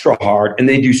extra hard and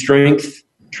they do strength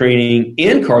training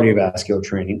and cardiovascular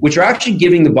training, which are actually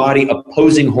giving the body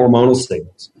opposing hormonal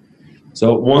signals.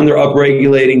 So one, they're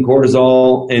upregulating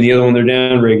cortisol, and the other one, they're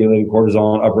downregulating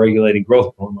cortisol and upregulating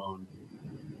growth hormone.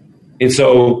 And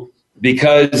so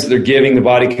because they're giving the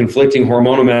body conflicting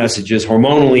hormonal messages,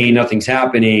 hormonally nothing's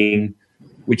happening,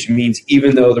 which means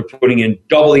even though they're putting in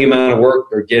double the amount of work,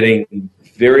 they're getting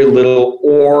very little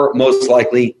or most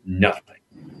likely nothing.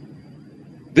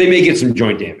 They may get some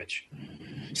joint damage.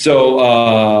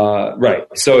 So, right.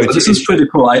 So this is pretty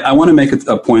cool. I want to make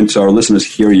a point so our listeners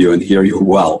hear you and hear you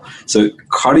well. So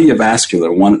cardiovascular,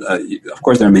 of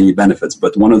course, there are many benefits,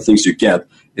 but one of the things you get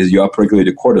is you upregulate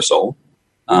the cortisol,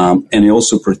 and you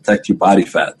also protect your body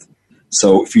fat.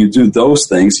 So if you do those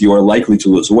things, you are likely to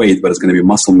lose weight, but it's going to be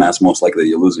muscle mass most likely that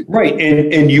you're losing. Right,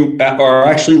 and you are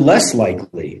actually less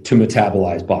likely to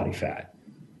metabolize body fat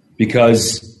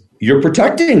because you're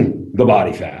protecting the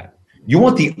body fat. You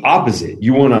want the opposite.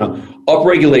 You want to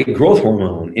upregulate growth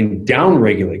hormone and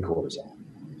downregulate cortisol.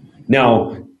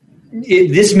 Now,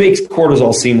 this makes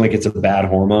cortisol seem like it's a bad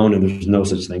hormone, and there's no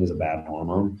such thing as a bad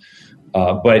hormone.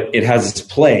 But it has its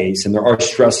place, and there are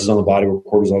stresses on the body where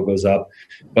cortisol goes up,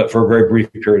 but for a very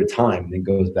brief period of time, and then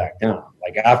goes back down.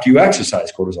 Like after you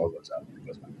exercise, cortisol goes up, and it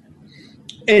goes back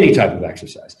down. Any type of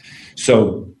exercise.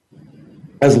 So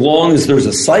as long as there's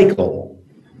a cycle,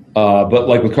 but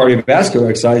like with cardiovascular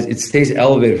exercise, it stays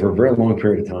elevated for a very long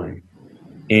period of time.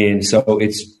 And so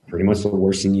it's pretty much the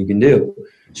worst thing you can do.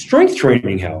 Strength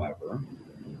training, however,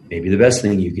 may be the best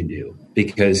thing you can do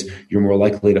because you're more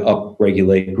likely to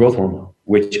upregulate growth hormone,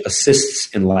 which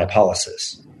assists in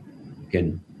lipolysis. You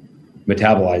can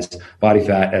metabolize body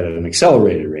fat at an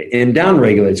accelerated rate and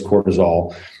downregulates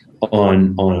cortisol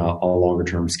on a longer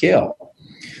term scale.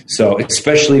 So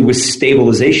especially with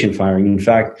stabilization firing. In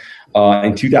fact,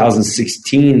 in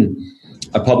 2016,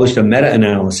 I published a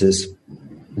meta-analysis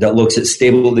that looks at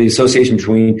the association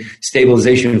between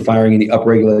stabilization firing and the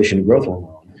upregulation of growth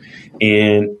hormone.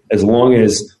 And as long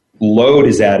as load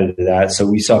is added to that, so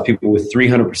we saw people with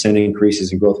 300%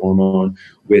 increases in growth hormone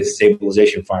with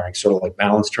stabilization firing, sort of like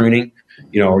balance training,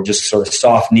 or just sort of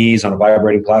soft knees on a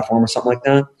vibrating platform or something like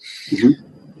that.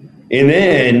 Mm-hmm. And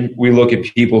then we look at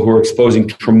people who are exposing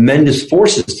tremendous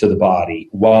forces to the body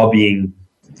while being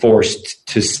forced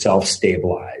to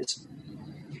self-stabilize.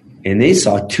 And they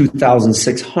saw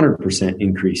 2,600%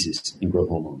 increases in growth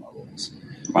hormone levels.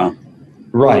 Wow.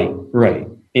 Right.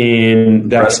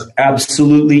 And that's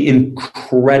absolutely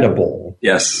incredible.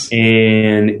 Yes.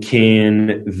 And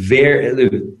can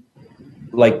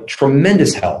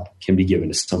tremendous help can be given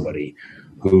to somebody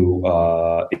who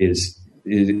is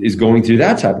going through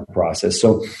that type of process.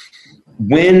 So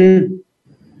when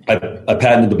I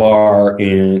patented the bar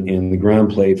and the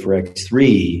ground plate for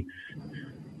X3,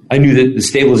 I knew that the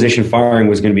stabilization firing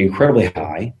was going to be incredibly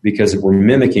high because we're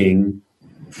mimicking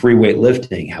free weight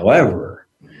lifting. However,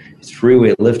 it's free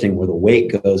weight lifting where the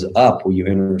weight goes up where you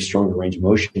enter a stronger range of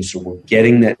motion. So we're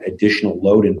getting that additional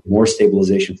load and more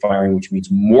stabilization firing, which means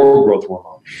more growth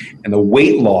hormone. And the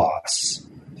weight loss,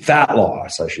 fat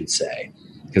loss, I should say,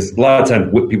 because a lot of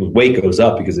times people's weight goes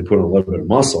up because they put on a little bit of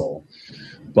muscle,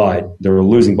 but they're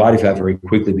losing body fat very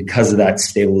quickly because of that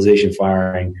stabilization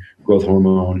firing, growth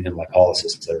hormone, and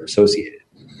lipolysis that are associated.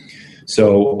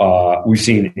 So we've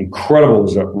seen incredible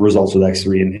results with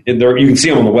X3, and you can see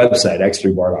them on the website,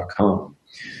 x3bar.com.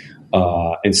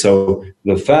 And so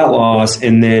the fat loss,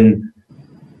 and then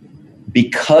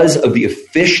because of the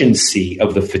efficiency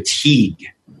of the fatigue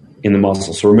in the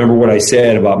muscle. So remember what I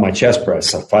said about my chest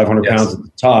press, 500 pounds at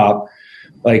the top.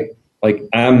 Like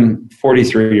I'm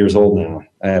 43 years old now.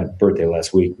 I had a birthday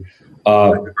last week.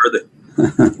 Happy birthday.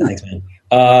 Thanks, man.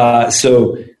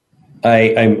 So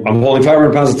I'm holding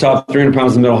 500 pounds at the top, 300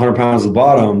 pounds in the middle, 100 pounds at the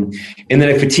bottom, and then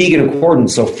I fatigue in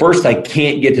accordance. So first I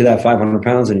can't get to that 500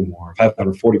 pounds anymore,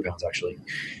 540 pounds actually.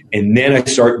 And then I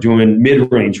start doing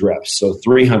mid-range reps, so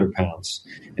 300 pounds.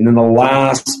 And then the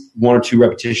last one or two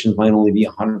repetitions might only be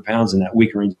 100 pounds in that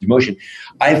weaker range of motion.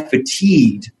 I've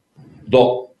fatigued the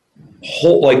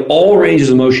whole, all ranges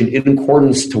of motion in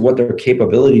accordance to what their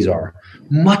capabilities are.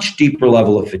 Much deeper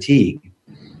level of fatigue.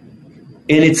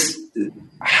 And it's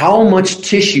how much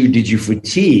tissue did you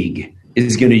fatigue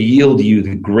is going to yield you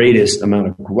the greatest amount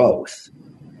of growth.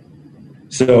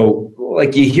 So,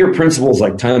 you hear principles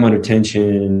like time under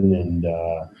tension and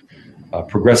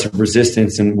progressive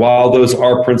resistance. And while those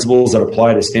are principles that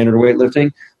apply to standard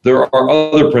weightlifting, there are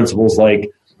other principles like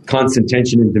constant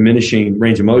tension and diminishing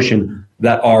range of motion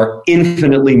that are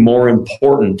infinitely more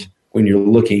important when you're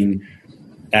looking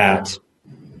at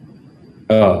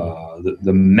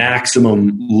the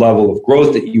maximum level of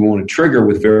growth that you want to trigger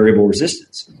with variable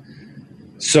resistance.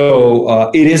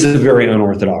 So it is a very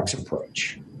unorthodox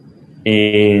approach.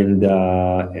 And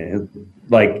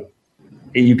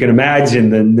you can imagine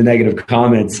the negative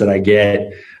comments that I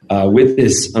get with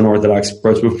this unorthodox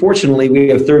approach. But fortunately, we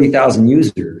have 30,000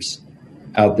 users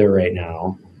out there right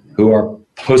now who are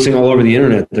posting all over the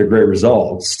internet their great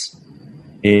results.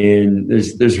 And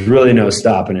there's really no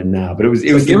stopping it now. But it was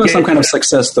give us some kind of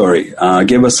success story.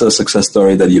 Give us a success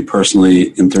story that you personally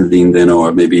intervened in,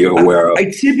 or maybe you're aware of. I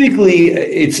typically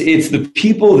it's the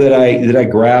people that I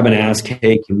grab and ask,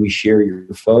 hey, can we share your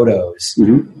photos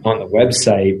on the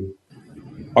website?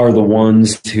 Are the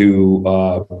ones who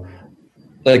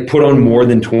put on more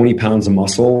than 20 pounds of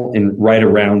muscle in right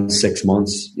around 6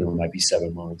 months. It might be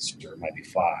 7 months or it might be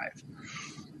 5.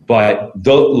 But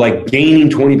gaining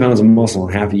 20 pounds of muscle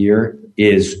in half a year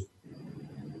is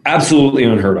absolutely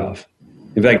unheard of.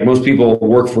 In fact, most people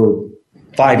work for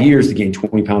 5 years to gain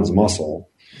 20 pounds of muscle.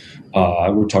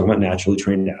 We're talking about naturally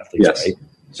trained athletes, yes. Right?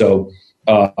 So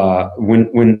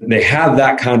when they have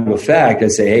that kind of effect, I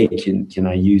say, hey, can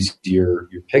I use your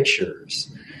pictures?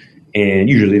 And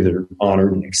usually they're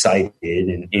honored and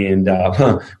excited. And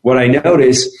what I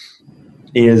notice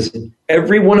is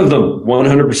every one of them,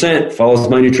 100%, follows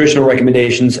my nutritional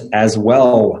recommendations as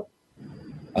well.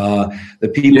 The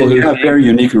people who have very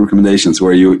unique recommendations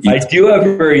where you eat. I do have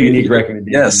very unique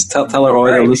recommendations. Yes, tell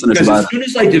our listeners about it. As soon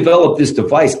as I developed this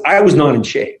device, I was not in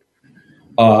shape.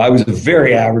 I was a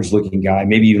very average looking guy,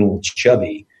 maybe even a little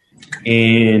chubby.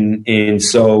 And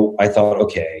so I thought,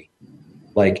 okay,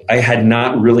 I had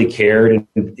not really cared.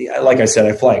 And like I said,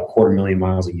 I fly 250,000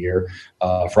 miles a year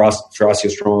for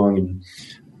OsteoStrong, and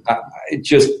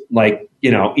just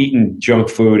eating junk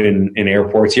food in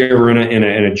airports. You ever in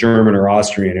a German or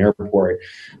Austrian airport,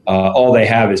 all they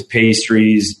have is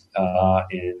pastries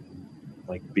and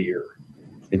beer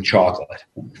and chocolate.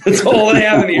 That's all they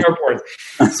have in the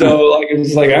airports. So I'm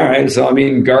just all right. So I'm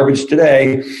eating garbage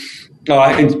today.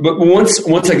 But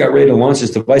once I got ready to launch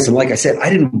this device, and like I said, I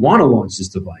didn't want to launch this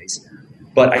device,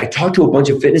 but I talked to a bunch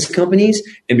of fitness companies,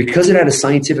 and because it had a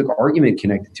scientific argument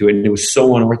connected to it, and it was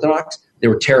so unorthodox, they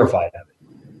were terrified of it.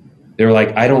 They were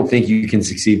like, I don't think you can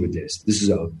succeed with this. This is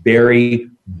a very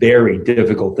very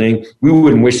difficult thing. We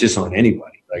wouldn't wish this on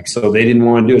anybody. Like, so they didn't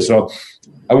want to do it. So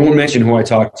I won't mention who I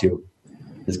talked to.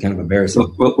 It's kind of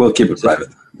embarrassing. We'll keep it private.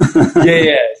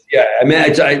 Yeah. I mean,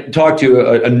 I talked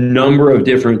to a number of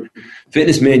different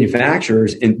fitness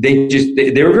manufacturers, and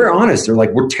they were very honest. They're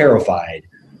like, we're terrified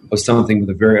of something with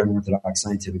a very unorthodox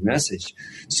scientific message.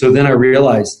 So then I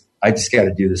realized I just got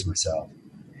to do this myself.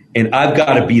 And I've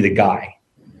got to be the guy.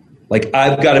 Like,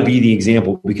 I've got to be the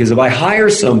example, because if I hire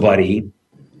somebody,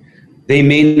 they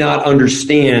may not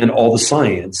understand all the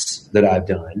science that I've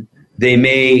done. They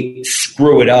may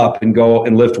screw it up and go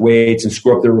and lift weights and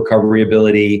screw up their recovery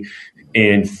ability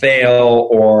and fail,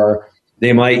 or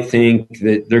they might think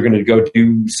that they're going to go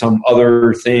do some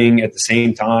other thing at the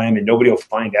same time and nobody will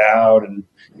find out, and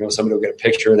somebody will get a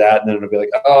picture of that, and then it'll be like,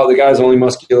 oh, the guy's only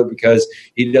muscular because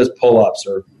he does pull-ups,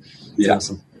 or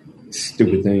some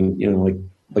stupid thing,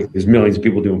 like there's millions of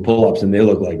people doing pull-ups and they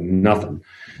look like nothing.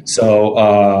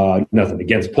 So nothing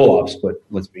against pull-ups, but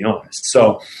let's be honest.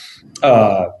 So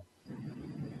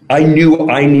I knew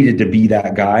I needed to be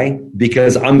that guy,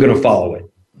 because I'm going to follow it.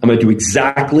 I'm going to do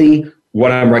exactly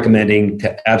what I'm recommending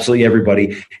to absolutely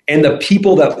everybody. And the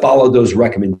people that followed those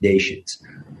recommendations,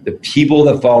 the people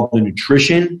that followed the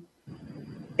nutrition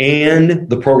and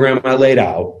the program I laid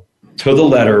out to the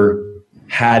letter,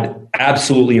 had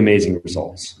absolutely amazing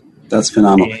results. That's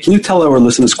phenomenal. Can you tell our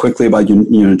listeners quickly about your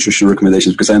nutrition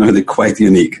recommendations? Because I know they're quite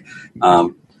unique.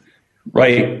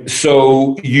 Right.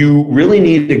 So you really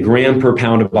need a gram per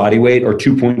pound of body weight, or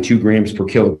 2.2 grams per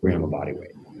kilogram of body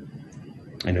weight.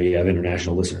 I know you have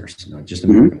international listeners, not just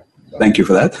American. Mm-hmm. Thank you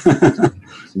for that.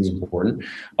 Seems important.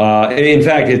 In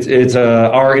fact, it's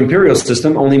our imperial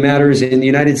system only matters in the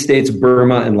United States,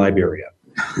 Burma, and Liberia.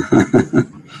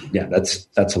 Yeah, that's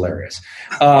hilarious.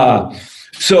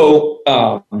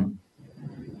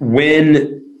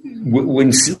 When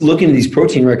looking at these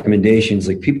protein recommendations,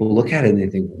 like, people look at it and they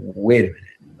think, wait a minute,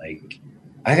 like,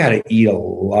 I got to eat a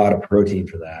lot of protein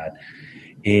for that.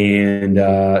 And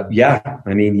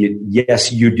I mean,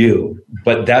 yes, you do,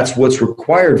 but that's what's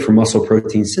required for muscle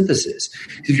protein synthesis.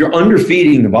 If you're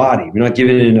underfeeding the body, if you're not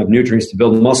giving it enough nutrients to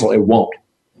build the muscle, it won't.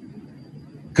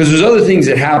 Because there's other things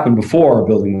that happen before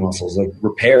building muscles, like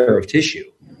repair of tissue.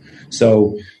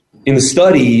 So in the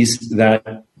studies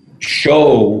that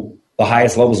show the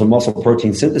highest levels of muscle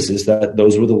protein synthesis, that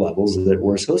those were the levels that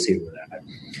were associated with that.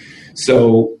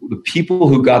 So the people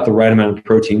who got the right amount of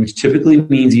protein, which typically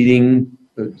means eating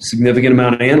a significant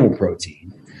amount of animal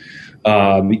protein,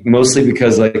 mostly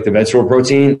because, like, the vegetable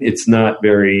protein, it's not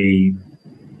very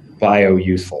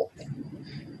bio-useful.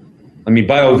 I mean,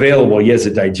 bioavailable, yes,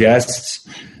 it digests,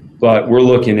 but we're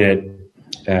looking at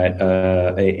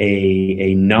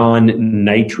a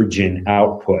non-nitrogen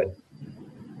output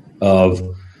of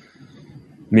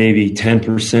maybe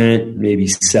 10%, maybe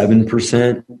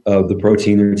 7% of the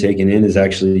protein they're taking in is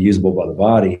actually usable by the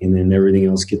body, and then everything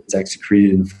else gets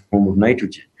excreted in the form of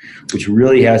nitrogen, which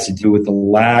really has to do with the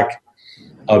lack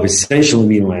of essential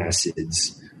amino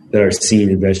acids that are seen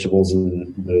in vegetables,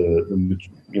 and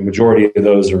the majority of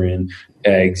those are in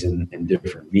eggs and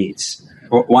different meats.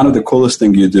 Well, one of the coolest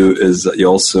things you do is you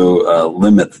also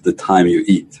limit the time you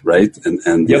eat, right?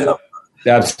 And yep.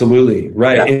 Absolutely.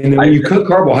 Right. Yeah. And then when you cut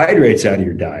carbohydrates out of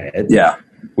your diet,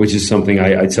 which is something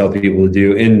I tell people to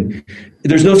do, and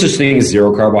there's no such thing as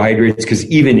zero carbohydrates, because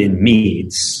even in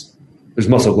meats, there's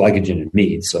muscle glycogen in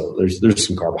meat. So there's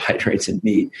some carbohydrates in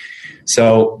meat.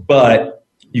 So, but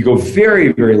you go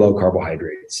very, very low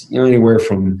carbohydrates, anywhere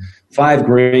from 5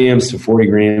 grams to 40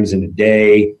 grams in a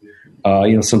day.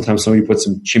 Sometimes somebody puts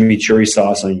some chimichurri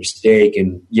sauce on your steak,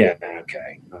 and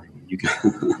okay. You can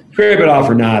scrape it off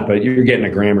or not, but you're getting a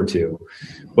gram or two.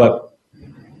 But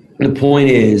the point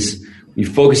is, you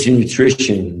focus your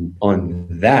nutrition on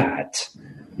that,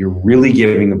 you're really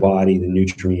giving the body the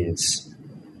nutrients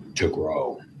to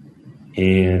grow.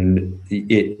 And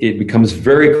it becomes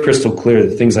very crystal clear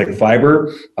that things like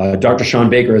fiber, Dr. Sean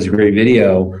Baker has a great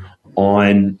video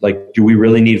on, like, do we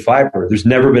really need fiber? There's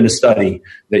never been a study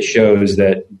that shows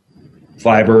that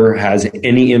fiber has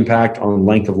any impact on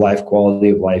length of life,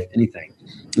 quality of life, anything.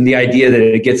 And the idea that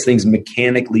it gets things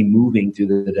mechanically moving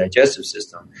through the digestive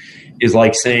system is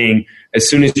like saying, as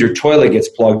soon as your toilet gets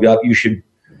plugged up, you should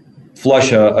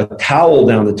flush a towel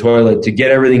down the toilet to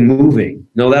get everything moving.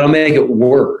 No, that'll make it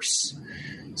worse.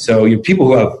 So people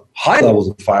who have high levels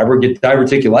of fiber get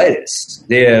diverticulitis.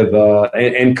 They have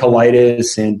and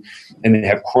colitis, and they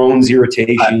have Crohn's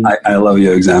irritation. I love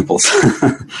your examples.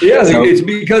 Yeah, it's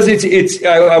because it's.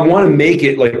 I want to make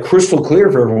it like crystal clear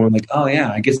for everyone. Like, oh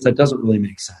yeah, I guess that doesn't really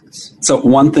make sense. So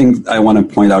one thing I want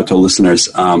to point out to listeners,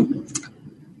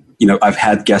 I've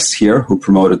had guests here who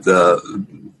promoted the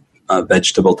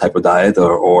vegetable type of diet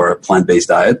or plant-based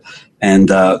diet. And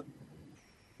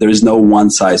there is no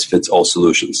one-size-fits-all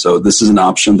solution. So this is an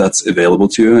option that's available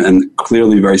to you and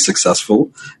clearly very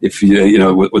successful. If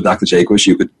with Dr. Jaquish,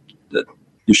 you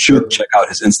should check out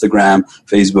his Instagram,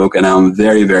 Facebook, and I'm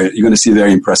you're going to see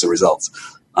very impressive results,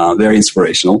 very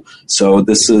inspirational. So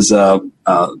this is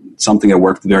something that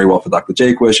worked very well for Dr.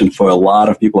 Jaquish and for a lot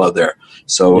of people out there.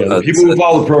 So people who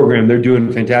follow the program, they're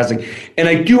doing fantastic. And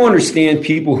I do understand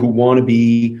people who want to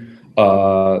be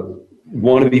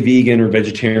vegan or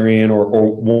vegetarian or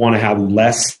want to have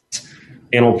less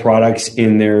animal products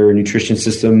in their nutrition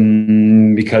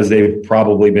system because they've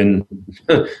probably been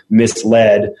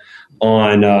misled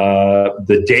on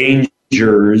the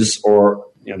dangers, or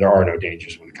there are no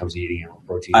dangers when it comes to eating animal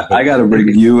protein. I got to bring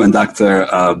you and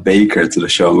Dr. Baker to the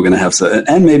show. We're going to have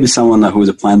and maybe someone who is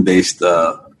a plant-based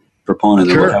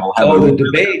proponent. Sure. The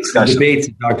debates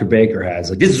that Dr. Baker has.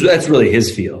 That's really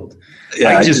his field.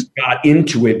 Yeah, I just got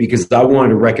into it because I wanted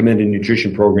to recommend a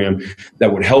nutrition program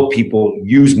that would help people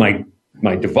use my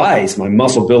device, my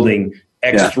muscle building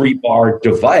X3 bar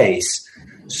device,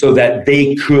 so that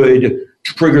they could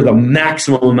trigger the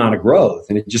maximum amount of growth.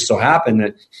 And it just so happened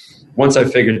that once I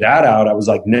figured that out, I was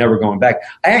like never going back.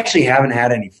 I actually haven't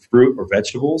had any fruit or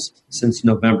vegetables since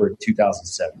November of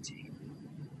 2017.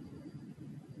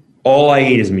 All I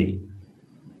eat is meat.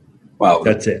 Wow.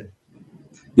 That's it.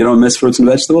 You don't miss fruits and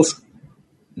vegetables?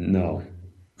 No.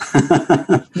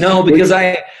 No, because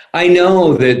I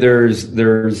know that there's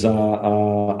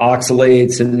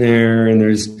oxalates in there, and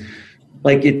there's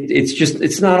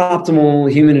it's not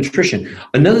optimal human nutrition.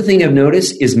 Another thing I've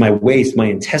noticed is my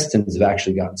intestines have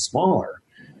actually gotten smaller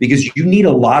because you need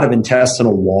a lot of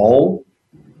intestinal wall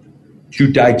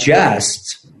to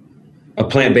digest a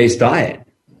plant-based diet,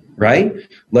 right?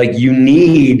 Like you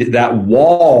need that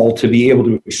wall to be able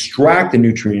to extract the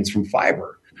nutrients from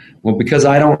fiber. Well, because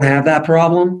I don't have that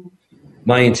problem,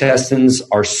 my intestines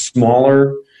are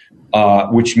smaller,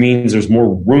 which means there's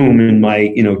more room in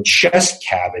my, chest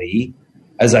cavity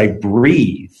as I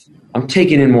breathe. I'm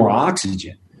taking in more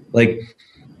oxygen. Like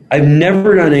I've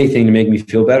never done anything to make me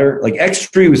feel better. Like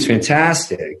X3 was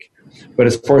fantastic, but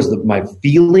as far as my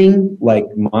feeling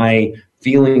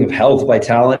of health,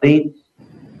 vitality,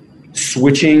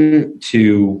 switching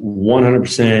to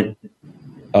 100%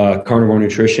 carnivore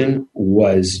nutrition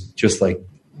was just like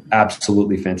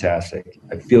absolutely fantastic.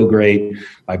 I feel great.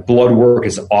 My blood work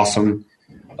is awesome.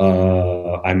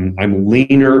 I'm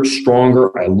leaner,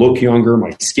 stronger. I look younger.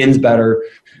 My skin's better.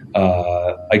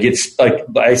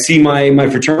 I see my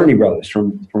fraternity brothers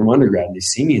from undergrad, and they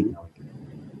see me and they're like,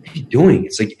 "What are you doing?"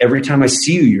 It's like every time I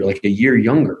see you, you're like a year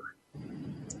younger.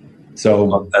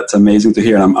 So that's amazing to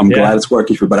hear. And I'm glad it's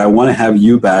working for you. But I want to have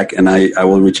you back, and I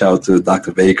will reach out to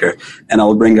Dr. Baker, and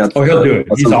I'll bring out. Oh, he'll do it.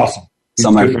 He's awesome.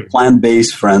 Some of my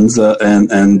plant-based friends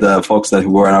and folks that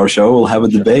were on our show will have a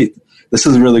debate. This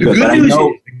is really good.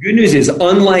 The good news is,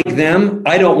 unlike them,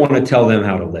 I don't want to tell them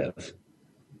how to live.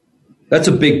 That's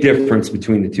a big difference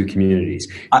between the two communities.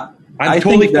 I'm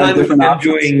totally fine with them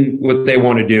doing what they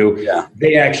want to do. Yeah.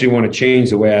 They actually want to change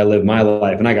the way I live my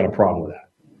life, and I got a problem with that.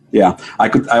 Yeah,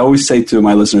 I always say to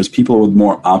my listeners, people with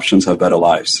more options have better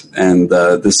lives, and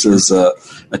this is a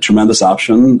tremendous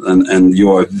option. And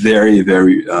you are a very,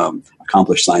 very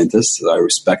accomplished scientist. I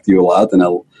respect you a lot, and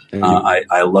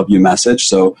I love your message.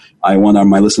 So I want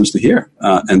my listeners to hear,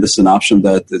 and this is an option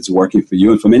that is working for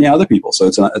you and for many other people. So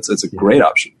it's a great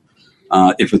option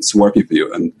if it's working for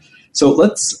you. And so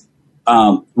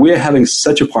we're having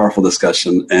such a powerful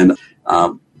discussion, and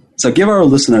so give our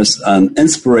listeners an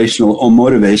inspirational or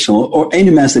motivational or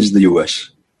any message that you wish.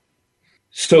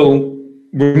 So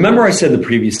remember I said in the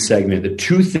previous segment, the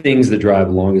two things that drive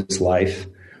the longest life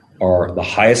are the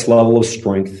highest level of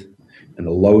strength and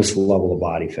the lowest level of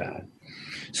body fat.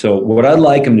 So what I'd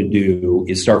like them to do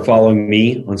is start following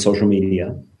me on social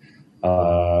media.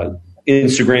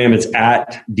 Instagram, it's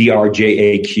at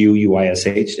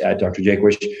DrJaquish, at Dr.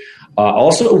 Jaquish. I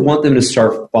also want them to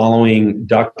start following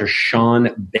Dr.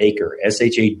 Shawn Baker,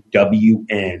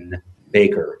 SHAWN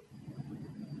Baker.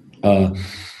 And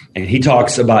he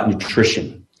talks about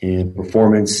nutrition and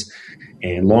performance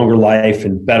and longer life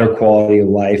and better quality of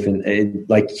life. And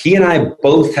like he and I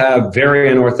both have very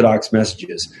unorthodox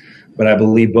messages, but I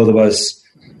believe both of us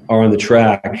are on the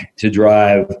track to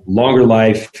drive longer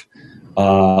life,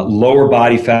 lower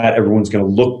body fat. Everyone's going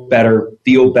to look better,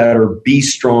 feel better, be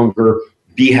stronger,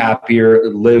 be happier,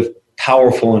 live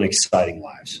powerful and exciting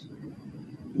lives.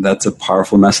 That's a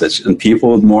powerful message. And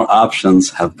people with more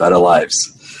options have better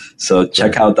lives. So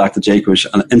check out Dr. Jaquish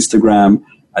on Instagram,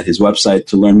 at his website.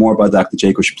 To learn more about Dr.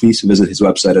 Jaquish, please visit his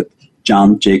website at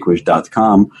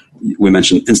drjohnjaquish.com. We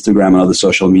mentioned Instagram and other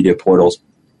social media portals.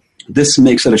 This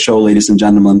makes it a show, ladies and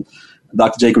gentlemen.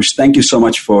 Dr. Jaquish, thank you so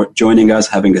much for joining us,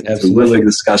 having a terrific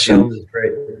discussion.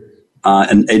 Great.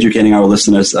 And educating our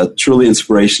listeners. Truly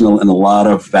inspirational and a lot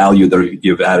of value that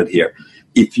you've added here.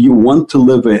 If you want to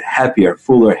live a happier,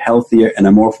 fuller, healthier, and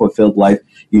a more fulfilled life,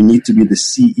 you need to be the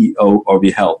CEO of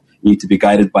your health. You need to be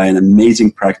guided by an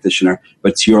amazing practitioner,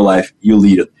 but it's your life. You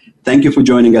lead it. Thank you for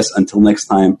joining us. Until next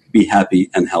time, be happy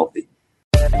and healthy.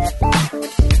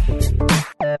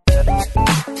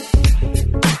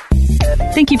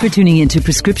 Thank you for tuning in to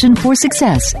Prescription for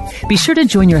Success. Be sure to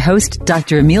join your host,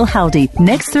 Dr. Emil Haldey,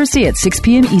 next Thursday at 6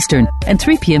 p.m. Eastern and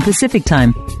 3 p.m. Pacific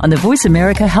Time on the Voice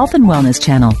America Health and Wellness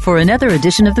Channel for another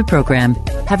edition of the program.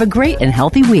 Have a great and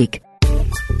healthy week.